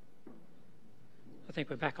 I think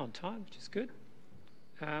we're back on time, which is good.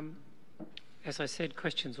 As I said,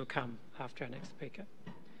 questions will come after our next speaker.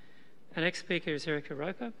 Our next speaker is Erika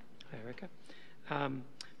Roper. Hi, Erika. From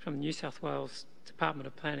the New South Wales Department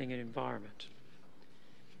of Planning and Environment.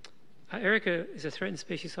 Erika is a threatened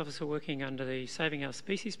species officer working under the Saving Our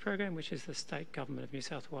Species program, which is the state government of New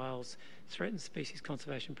South Wales threatened species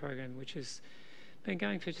conservation program, which has been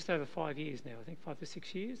going for just over 5 years now, I think 5 or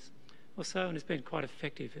 6 years or so, and has been quite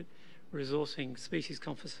effective at resourcing species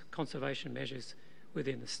conservation measures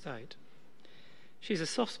within the state. She's a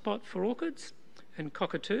soft spot for orchids and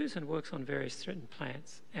cockatoos and works on various threatened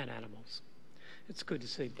plants and animals. It's good to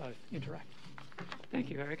see both interact. Thank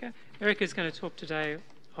you, Erika. Erika is going to talk today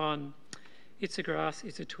on It's a Grass,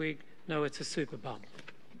 It's a Twig, No, It's a Superbum.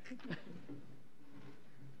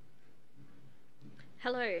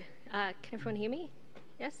 Hello, can everyone hear me?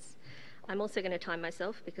 Yes? I'm also going to time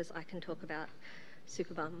myself because I can talk about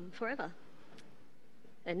Superbum forever.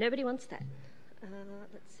 And nobody wants that.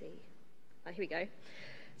 Let's see. Oh, here we go.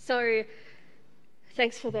 So,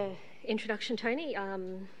 thanks for the introduction, Tony.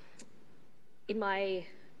 In my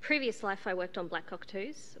previous life, I worked on black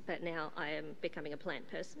cockatoos, but now I am becoming a plant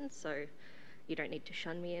person, so you don't need to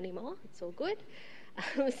shun me anymore. It's all good.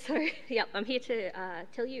 I'm here to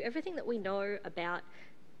tell you everything that we know about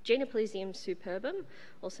Genoplesium superbum,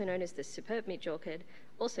 also known as the Superb Midge Orchid,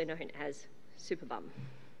 also known as Superbum.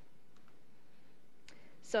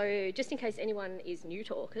 So just in case anyone is new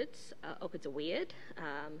to orchids, orchids are weird.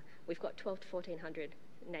 We've got 12 to 1400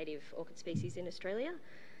 native orchid species in Australia,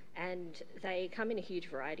 and they come in a huge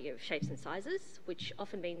variety of shapes and sizes, which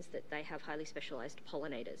often means that they have highly specialised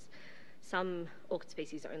pollinators. Some orchid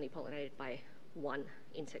species are only pollinated by one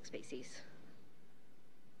insect species.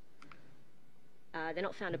 They're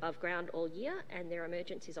not found above ground all year, and their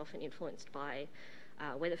emergence is often influenced by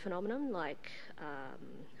weather phenomenon like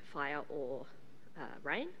fire or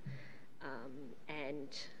rain, and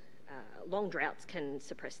long droughts can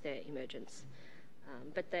suppress their emergence.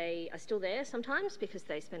 But they are still there sometimes because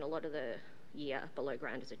they spend a lot of the year below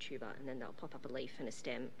ground as a tuber, and then they'll pop up a leaf and a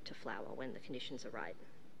stem to flower when the conditions are right.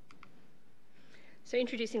 So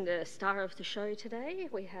introducing the star of the show today,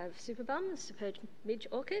 we have Superbum, the Superb Midge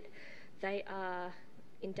Orchid. They are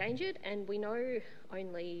endangered, and we know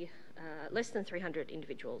only less than 300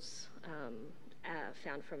 individuals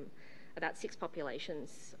found from about 6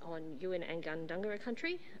 populations on Yuin and Gundungurra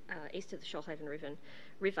country, east of the Shoalhaven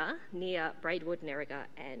River, near Braidwood, Nerriga,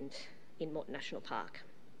 and in Moreton National Park.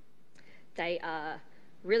 They are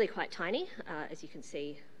really quite tiny. As you can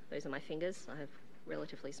see, those are my fingers. I have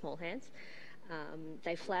relatively small hands.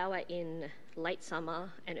 They flower in late summer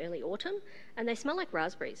and early autumn, and they smell like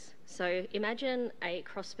raspberries. So imagine a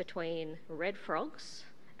cross between red frogs,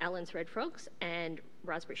 Allen's red frogs, and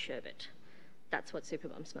raspberry sherbet. That's what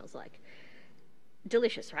Superbum smells like.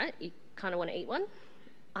 Delicious, right? You kind of want to eat one.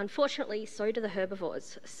 Unfortunately, so do the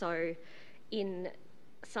herbivores. So in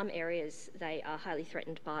some areas, they are highly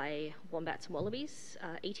threatened by wombats and wallabies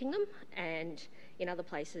eating them, and in other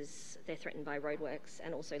places, they're threatened by roadworks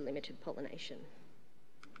and also limited pollination.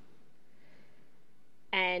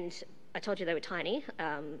 And I told you they were tiny.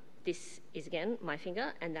 This is, again, my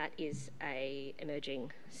finger, and that is a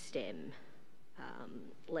emerging stem,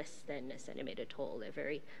 less than a centimetre tall. They're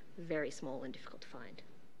very, very small and difficult to find.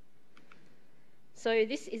 So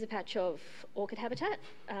this is a patch of orchid habitat.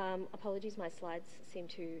 Apologies, my slides seem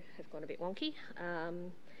to have gone a bit wonky.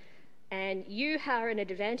 And you are at an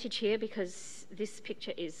advantage here because this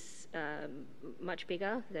picture is much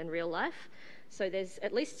bigger than real life. So there's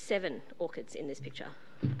at least 7 orchids in this picture.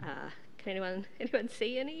 Can anyone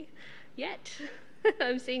see any yet?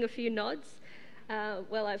 I'm seeing a few nods.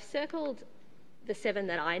 Well, I've circled the 7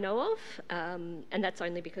 that I know of, and that's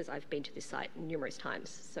only because I've been to this site numerous times,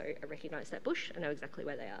 so I recognise that bush, I know exactly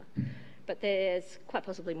where they are. But there's quite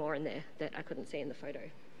possibly more in there that I couldn't see in the photo.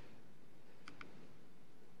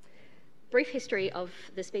 Brief history of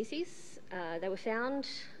the species. They were found,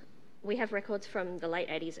 we have records from the late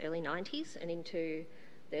 80s, early 90s, and into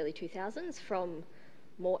the early 2000s from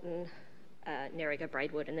Moreton, Nerriga,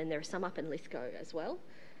 Braidwood, and then there are some up in Lithgow as well.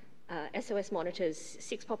 SOS monitors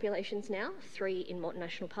 6 populations now, 3 in Moreton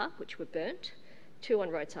National Park, which were burnt, 2 on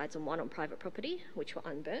roadsides and 1 on private property, which were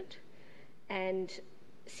unburnt. And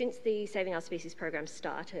since the Saving Our Species program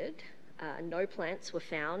started, no plants were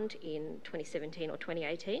found in 2017 or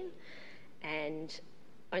 2018, and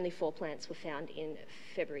only 4 plants were found in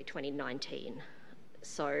February 2019.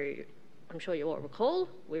 So I'm sure you all recall,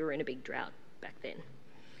 we were in a big drought back then.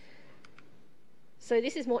 So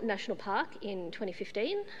this is Moreton National Park in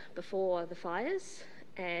 2015, before the fires,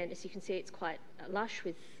 and as you can see, it's quite lush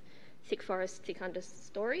with thick forest, thick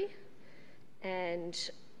understory. And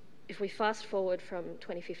if we fast forward from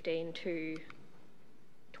 2015 to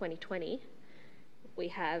 2020, we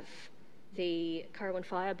have the Currowan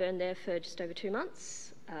fire burned there for just over 2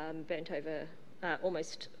 months, burnt over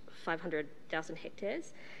almost 500,000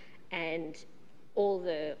 hectares, and all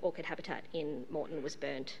the orchid habitat in Moreton was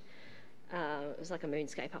burnt. It was like a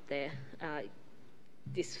moonscape up there.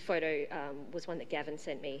 This photo was one that Gavin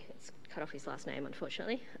sent me. It's cut off his last name,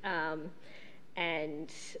 unfortunately. And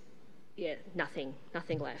yeah, nothing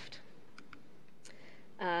left.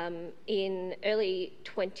 In early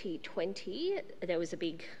 2020, there was a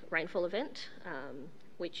big rainfall event,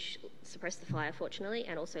 which suppressed the fire, fortunately,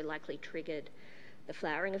 and also likely triggered the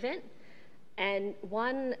flowering event. And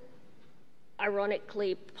one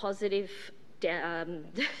ironically positive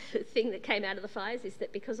thing that came out of the fires is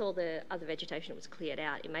that because all the other vegetation was cleared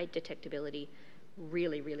out, it made detectability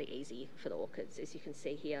really, really easy for the orchids. As you can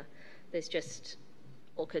see here, there's just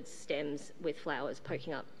orchid stems with flowers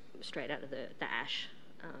poking up straight out of the ash.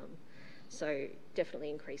 So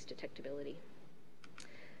definitely increased detectability.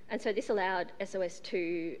 And so this allowed SOS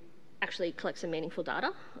to actually collect some meaningful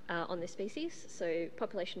data on this species. So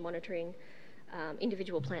population monitoring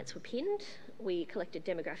Individual plants were pinned. We collected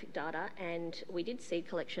demographic data, and we did seed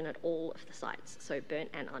collection at all of the sites, so burnt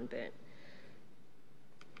and unburnt.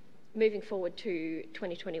 Moving forward to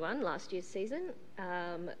 2021, last year's season,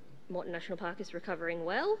 Moreton National Park is recovering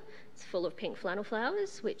well. It's full of pink flannel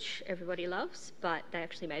flowers, which everybody loves, but they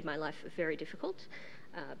actually made my life very difficult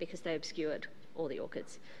because they obscured all the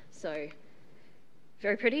orchids. So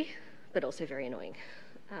very pretty, but also very annoying.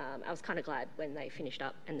 I was kind of glad when they finished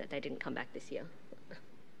up and that they didn't come back this year.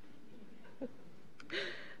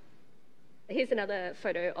 Here's another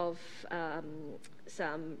photo of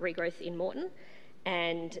some regrowth in Moreton,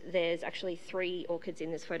 and there's actually 3 orchids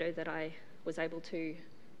in this photo that I was able to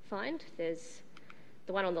find. There's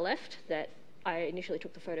the one on the left that I initially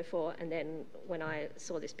took the photo for, and then when I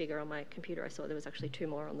saw this bigger on my computer, I saw there was actually 2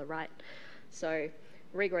 more on the right. So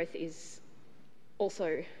regrowth is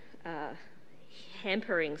also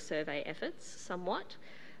hampering survey efforts somewhat,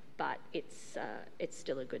 but it's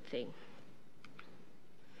still a good thing.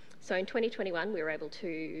 So in 2021, we were able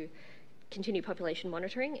to continue population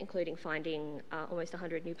monitoring, including finding almost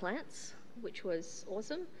 100 new plants, which was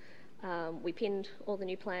awesome. We pinned all the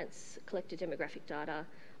new plants, collected demographic data.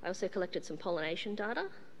 I also collected some pollination data,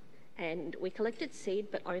 and we collected seed,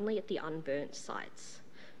 but only at the unburnt sites.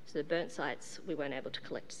 So the burnt sites, we weren't able to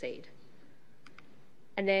collect seed.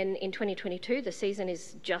 And then in 2022, the season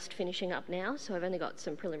is just finishing up now, so I've only got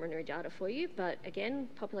some preliminary data for you, but again,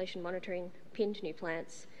 population monitoring, pinned new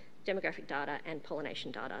plants, demographic data and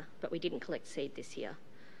pollination data, but we didn't collect seed this year.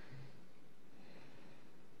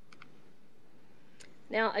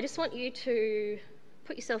 Now, I just want you to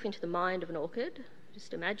put yourself into the mind of an orchid.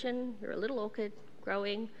 Just imagine you're a little orchid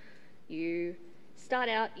growing. You start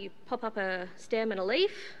out, you pop up a stem and a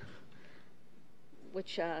leaf,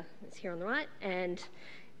 which is here on the right, and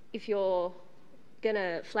if you're going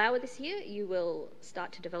to flower this year, you will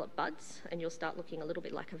start to develop buds, and you'll start looking a little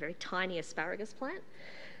bit like a very tiny asparagus plant.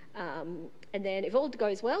 And then if all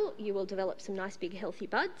goes well, you will develop some nice big healthy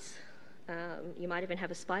buds. You might even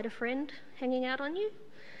have a spider friend hanging out on you.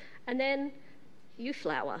 And then you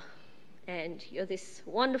flower, and you're this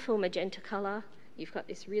wonderful magenta colour. You've got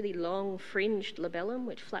this really long fringed labellum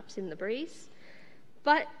which flaps in the breeze.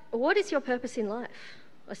 But what is your purpose in life,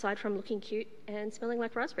 aside from looking cute and smelling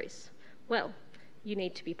like raspberries? Well, you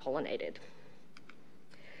need to be pollinated.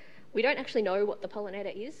 We don't actually know what the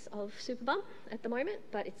pollinator is of Superbum at the moment,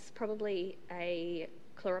 but it's probably a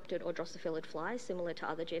chloroptid or drosophilid fly, similar to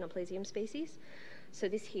other Genoplesium species. So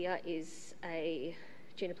this here is a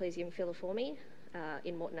Genoplesium filiforme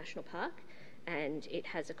in Moreton National Park, and it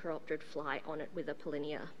has a chloroptid fly on it with a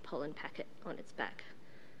pollinia pollen packet on its back.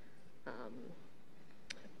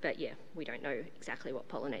 But yeah, we don't know exactly what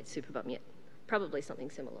pollinates Superbum yet. Probably something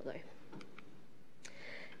similar though.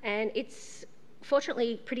 And it's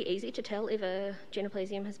fortunately pretty easy to tell if a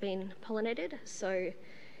Genoplesium has been pollinated. So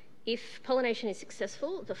if pollination is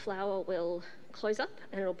successful, the flower will close up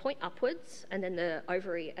and it'll point upwards, and then the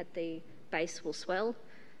ovary at the base will swell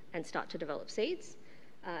and start to develop seeds.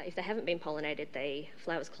 If they haven't been pollinated, the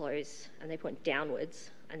flowers close and they point downwards,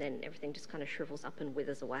 and then everything just kind of shrivels up and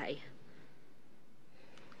withers away.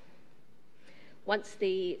 Once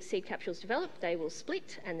the seed capsules develop, they will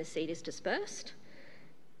split and the seed is dispersed.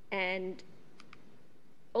 And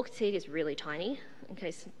orchid seed is really tiny, in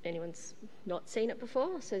case anyone's not seen it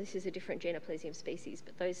before. So this is a different Genoplesium species,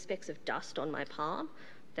 but those specks of dust on my palm,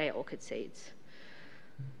 they are orchid seeds.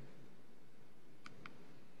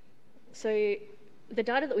 So the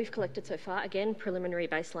data that we've collected so far, again, preliminary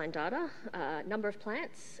baseline data, number of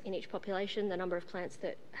plants in each population, the number of plants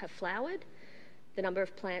that have flowered, the number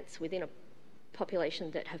of plants within a population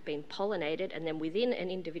that have been pollinated, and then within an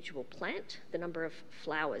individual plant, the number of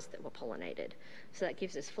flowers that were pollinated. So that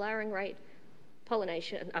gives us flowering rate,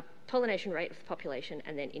 pollination rate of the population,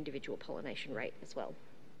 and then individual pollination rate as well.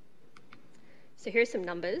 So here are some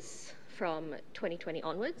numbers from 2020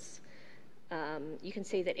 onwards. You can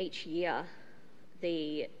see that each year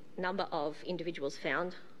the number of individuals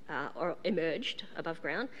found or emerged above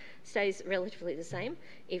ground stays relatively the same,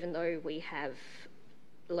 even though we have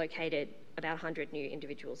located about 100 new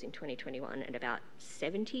individuals in 2021 and about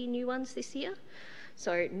 70 new ones this year.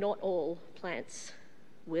 So not all plants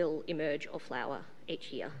will emerge or flower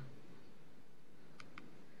each year.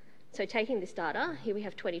 So taking this data, here we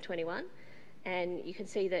have 2021, and you can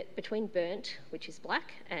see that between burnt, which is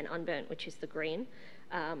black, and unburnt, which is the green,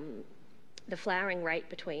 the flowering rate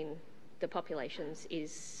between the populations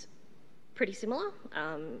is pretty similar.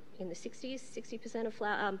 In the 60%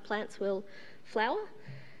 of plants will flower.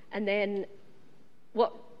 And then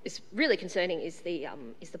what is really concerning is the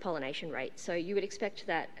pollination rate. So you would expect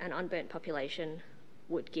that an unburnt population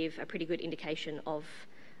would give a pretty good indication of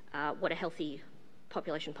what a healthy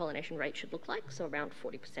population pollination rate should look like, so around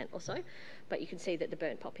 40% or so. But you can see that the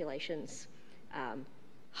burnt populations,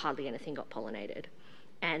 hardly anything got pollinated.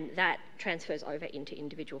 And that transfers over into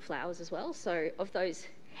individual flowers as well. So of those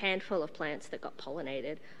handful of plants that got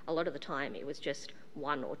pollinated, a lot of the time it was just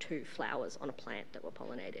 1 or 2 flowers on a plant that were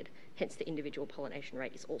pollinated. Hence the individual pollination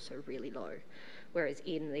rate is also really low. Whereas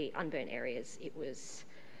in the unburnt areas, it was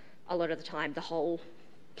a lot of the time the whole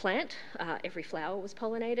plant, every flower was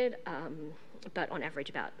pollinated, but on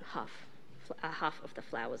average about half of the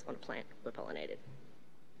flowers on a plant were pollinated.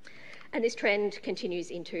 And this trend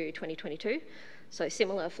continues into 2022. So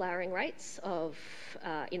similar flowering rates of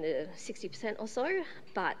in the 60% or so,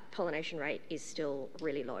 but pollination rate is still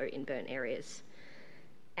really low in burnt areas.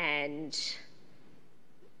 And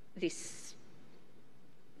this,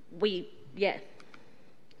 when they're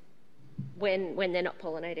not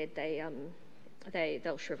pollinated,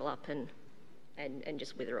 they'll shrivel up and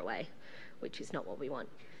just wither away, which is not what we want.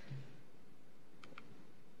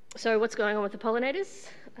 So what's going on with the pollinators?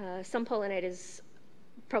 Some pollinators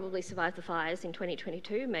probably survived the fires in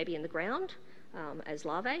 2022, maybe in the ground as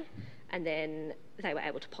larvae, and then they were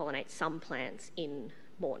able to pollinate some plants in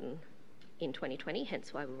Moreton in 2020,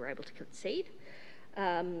 hence why we were able to concede.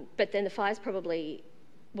 But then the fires probably,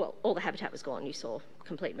 well, all the habitat was gone. You saw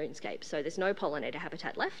complete moonscape. So there's no pollinator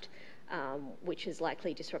habitat left, which has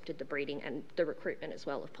likely disrupted the breeding and the recruitment as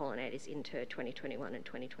well of pollinators into 2021 and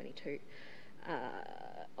 2022.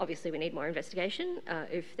 Obviously, we need more investigation.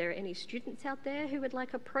 If there are any students out there who would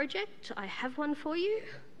like a project, I have one for you.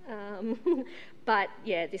 But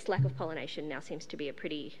yeah, this lack of pollination now seems to be a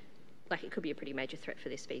pretty, like it could be a pretty major threat for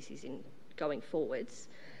this species in going forwards.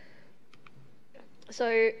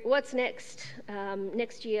 So what's next?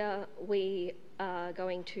 Next year, we are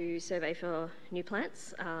going to survey for new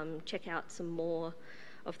plants, check out some more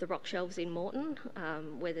of the rock shelves in Moreton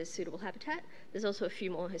where there's suitable habitat. There's also a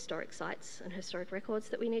few more historic sites and historic records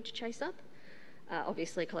that we need to chase up.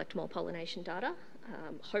 Obviously collect more pollination data,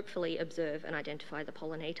 hopefully observe and identify the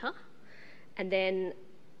pollinator. And then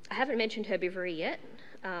I haven't mentioned herbivory yet,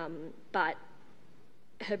 but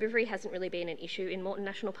herbivory hasn't really been an issue in Moreton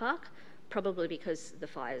National Park, probably because the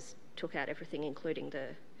fires took out everything, including the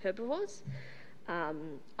herbivores.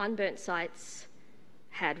 Unburnt sites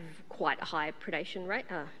had quite a high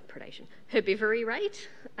herbivory rate,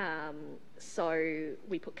 so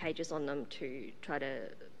we put cages on them to try to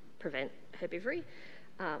prevent herbivory.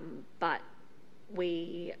 But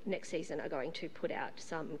we, next season, are going to put out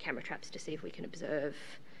some camera traps to see if we can observe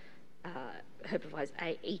herbivores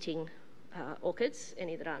eating orchids,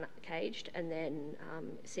 any that aren't caged, and then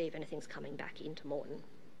see if anything's coming back into Moreton.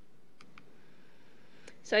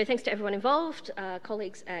 So thanks to everyone involved,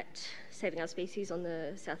 colleagues at Saving Our Species on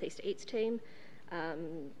the South East Eats team,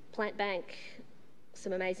 Plant Bank,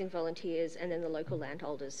 some amazing volunteers, and then the local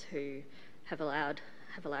landholders who have allowed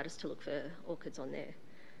us to look for orchids on their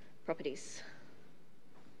properties.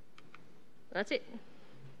 That's it.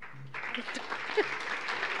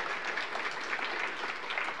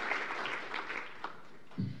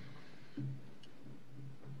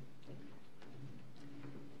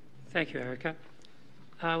 Thank you, Erika.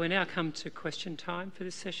 We now come to question time for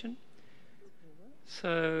this session.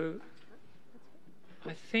 So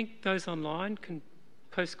I think those online can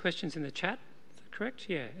post questions in the chat, is that correct?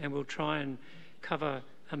 Yeah, and we'll try and cover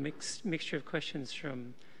a mixture of questions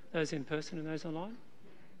from those in person and those online.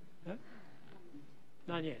 No?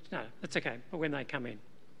 Not yet, no, that's okay, but when they come in.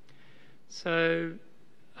 So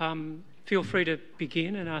feel free to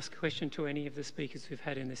begin and ask a question to any of the speakers we've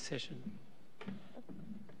had in this session.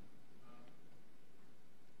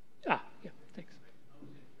 Yeah, thanks. I was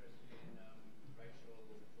interested in Rachael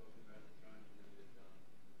talking about the drone delivered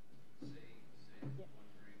seeds, and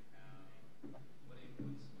wondering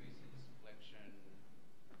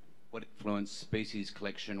what influence species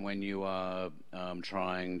collection when you are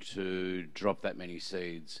trying to drop that many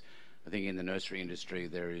seeds. I think in the nursery industry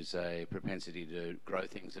there is a propensity to grow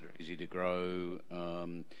things that are easy to grow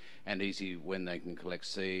and easy when they can collect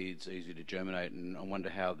seeds, easy to germinate, and I wonder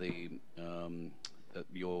how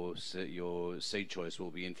your seed choice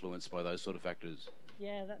will be influenced by those sort of factors.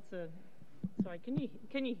 Yeah, that's a... Sorry, can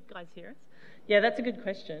you guys hear us? Yeah, that's a good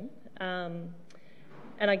question. And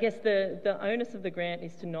I guess the onus of the grant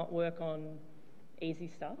is to not work on easy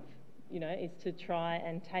stuff, is to try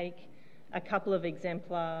and take a couple of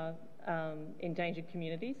exemplar endangered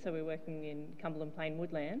communities. So we're working in Cumberland Plain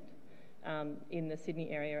woodland in the Sydney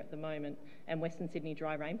area at the moment, and Western Sydney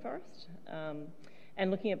dry rainforest. And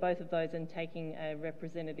looking at both of those and taking a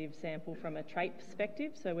representative sample from a trait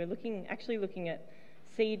perspective. So we're actually looking at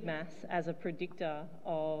seed mass as a predictor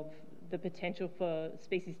of the potential for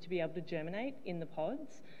species to be able to germinate in the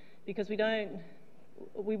pods, because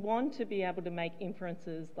we want to be able to make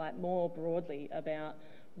inferences like more broadly about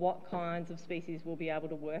what kinds of species will be able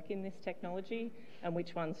to work in this technology and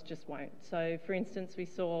which ones just won't. So, for instance, we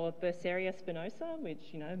saw Berseria spinosa,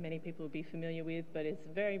 which, many people will be familiar with, but it's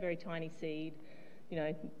a very, very tiny seed,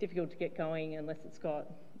 difficult to get going unless it's got,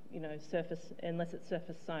 unless it's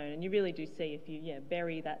surface sown. And you really do see if you,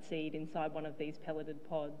 bury that seed inside one of these pelleted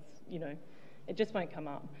pods, it just won't come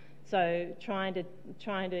up. So trying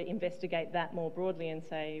to investigate that more broadly and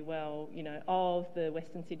say, well, of the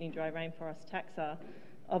Western Sydney dry rainforest taxa,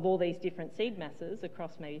 of all these different seed masses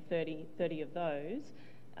across maybe 30 of those,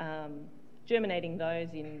 germinating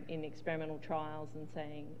those in experimental trials and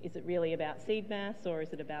saying, is it really about seed mass, or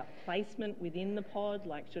is it about placement within the pod?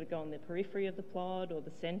 Like, should it go on the periphery of the pod or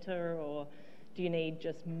the centre, or do you need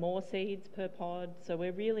just more seeds per pod? So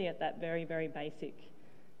we're really at that very, very basic,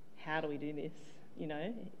 how do we do this,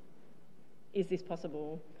 Is this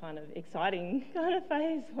possible kind of exciting kind of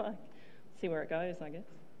phase? Like, see where it goes, I guess.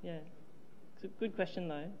 Yeah. It's a good question,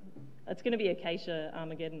 though. It's going to be Acacia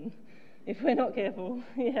Armageddon if we're not careful.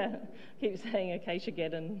 Yeah. Keep saying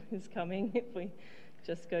Acacia-geddon is coming if we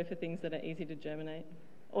just go for things that are easy to germinate.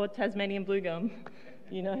 Or Tasmanian blue gum,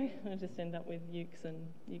 I'll just end up with ukes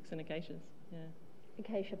and acacias. Yeah.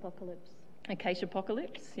 Acacia apocalypse. Acacia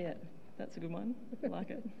apocalypse, yeah. That's a good one. I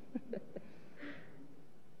like it.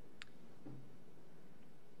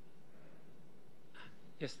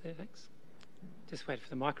 Yes, there, thanks. Just wait for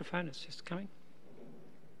the microphone, it's just coming.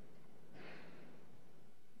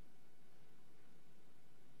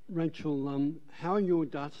 Rachel, how are your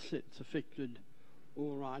data sets affected,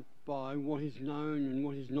 all right, by what is known and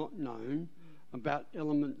what is not known about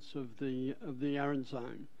elements of the arid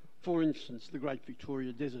zone? For instance, the Great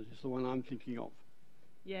Victoria Desert is the one I'm thinking of.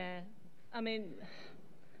 Yeah,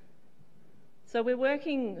 so we're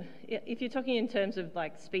working, if you're talking in terms of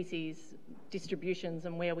like species distributions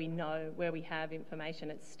and where we have information,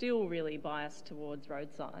 it's still really biased towards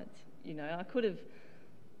roadsides.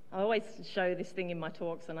 I always show this thing in my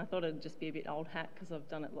talks, and I thought it'd just be a bit old hat because I've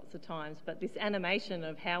done it lots of times, but this animation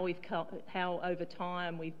of how over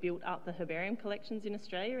time we've built up the herbarium collections in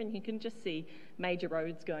Australia, and you can just see major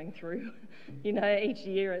roads going through, each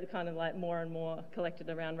year it's kind of like more and more collected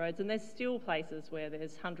around roads, and there's still places where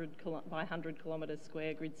there's 100 by 100 kilometre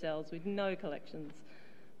square grid cells with no collections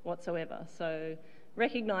whatsoever. So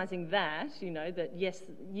recognising that, that yes,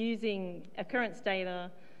 using occurrence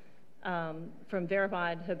data from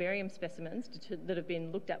verified herbarium specimens that have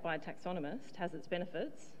been looked at by a taxonomist has its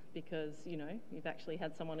benefits, because you've actually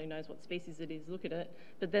had someone who knows what species it is look at it,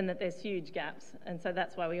 but then that there's huge gaps, and so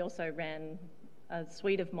that's why we also ran a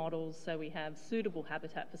suite of models so we have suitable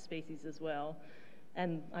habitat for species as well.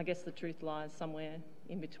 And I guess the truth lies somewhere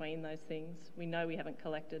in between those things. We know we haven't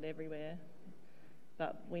collected everywhere,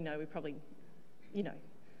 but we know we probably,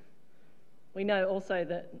 we know also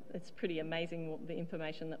that it's pretty amazing the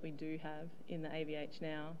information that we do have in the AVH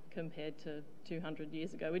now compared to 200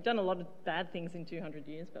 years ago. We've done a lot of bad things in 200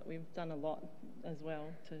 years, but we've done a lot as well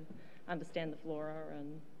to understand the flora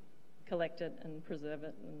and collect it and preserve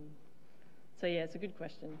it. And so, yeah, it's a good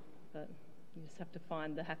question, but you just have to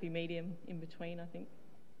find the happy medium in between, I think.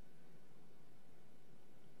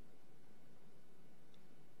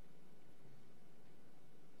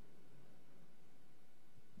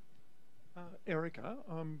 Erika,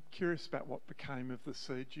 I'm curious about what became of the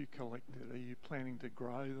seeds you collected. Are you planning to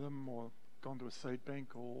grow them or gone to a seed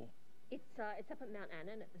bank, or? It's up at Mount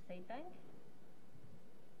Annan at the seed bank.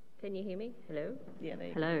 Can you hear me? Hello? Yeah, there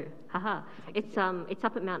you Hello. Haha. It's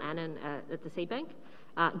up at Mount Annan at the seed bank.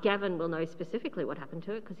 Gavin will know specifically what happened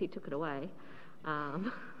to it because he took it away.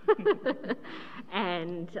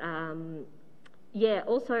 And yeah,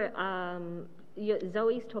 also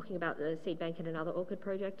Zoe's talking about the seed bank and another orchid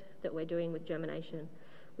project that we're doing with germination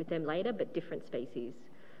with them later, but different species.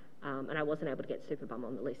 And I wasn't able to get Superbum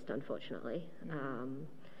on the list, unfortunately.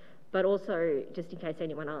 But also, just in case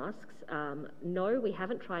anyone asks, no, we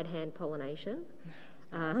haven't tried hand pollination.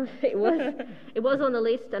 It was on the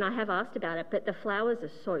list, and I have asked about it, but the flowers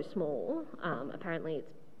are so small. Apparently,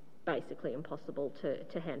 it's basically impossible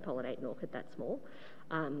to hand pollinate an orchid that small.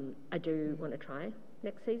 I do want to try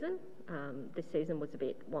next season. This season was a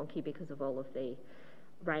bit wonky because of all of the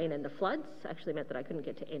rain and the floods. Actually meant that I couldn't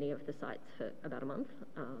get to any of the sites for about a month,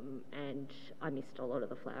 and I missed a lot of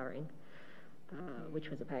the flowering, which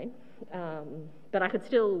was a pain. But I could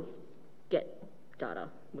still get data,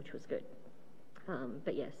 which was good.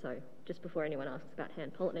 But yeah, so just before anyone asks about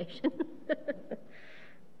hand pollination.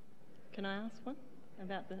 Can I ask one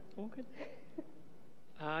about the orchid?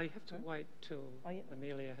 You have to wait till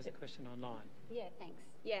Amelia has a question online. Yeah, thanks.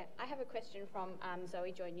 Yeah, I have a question from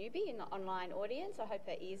Zoe Joy Newby in the online audience. I hope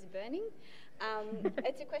her ears are burning.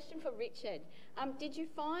 It's a question for Richard. Did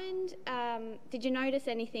you notice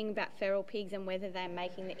anything about feral pigs and whether they're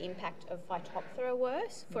making the impact of Phytophthora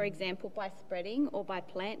worse, for example, by spreading or by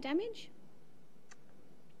plant damage?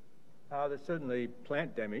 There's certainly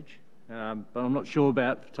plant damage, but I'm not sure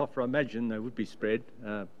about Phytophthora. I imagine they would be spread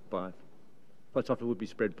by Phytophthora would be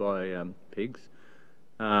spread by pigs,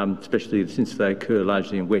 especially since they occur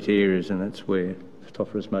largely in wet areas, and that's where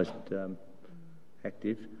Phytophthora is most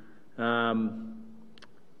active.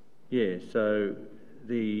 Yeah, so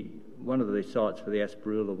one of the sites for the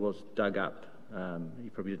Asperula was dug up. You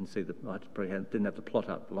probably didn't see didn't have the plot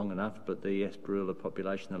up long enough, but the Asperula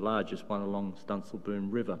population, the largest one along Stunselboom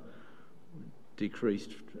River,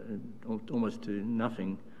 decreased almost to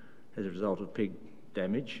nothing as a result of pig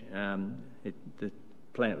damage. The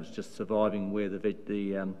plant was just surviving where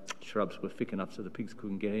the shrubs were thick enough so the pigs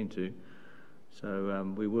couldn't get into.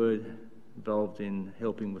 So we were involved in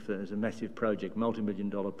helping with there's a massive project,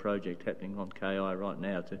 multi-million-dollar project happening on KI right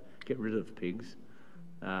now to get rid of pigs.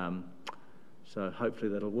 So hopefully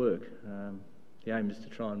that'll work. The aim is to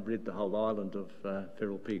try and rid the whole island of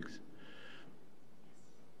feral pigs.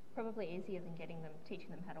 Probably easier than teaching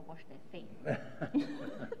them how to wash their feet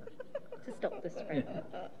to stop the spread.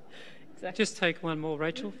 Exactly. Just take one more,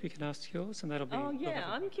 Rachel, if you can ask yours, and that'll be... Oh, yeah,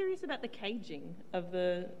 I'm curious about the caging of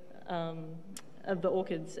the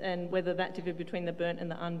orchids and whether that differed between the burnt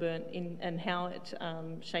and the unburnt and how it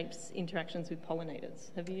shapes interactions with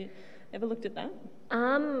pollinators. Have you ever looked at that?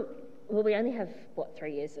 Well, we only have,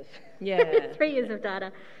 3 years of 3 years of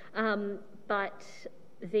data, but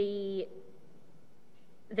the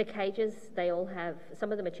cages, they all have,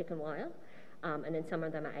 some of them are chicken wire, and then some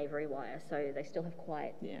of them are aviary wire, so they still have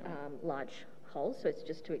quite large holes, so it's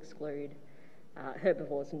just to exclude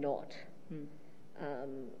herbivores, not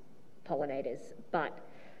pollinators. But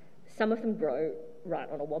some of them grow right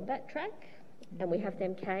on a wombat track, and we have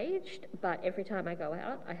them caged, but every time I go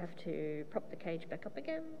out, I have to prop the cage back up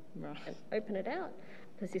again and open it out,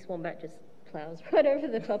 because this wombat just plows right over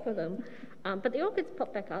the top of them. But the orchids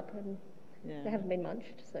pop back up, and they haven't been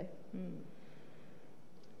munched, so...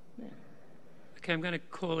 Okay, I'm going to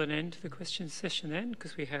call an end to the question session then,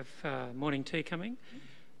 because we have morning tea coming.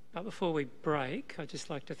 But before we break, I'd just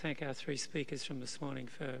like to thank our 3 speakers from this morning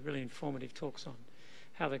for really informative talks on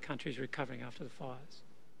how the country is recovering after the fires.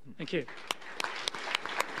 Thank you.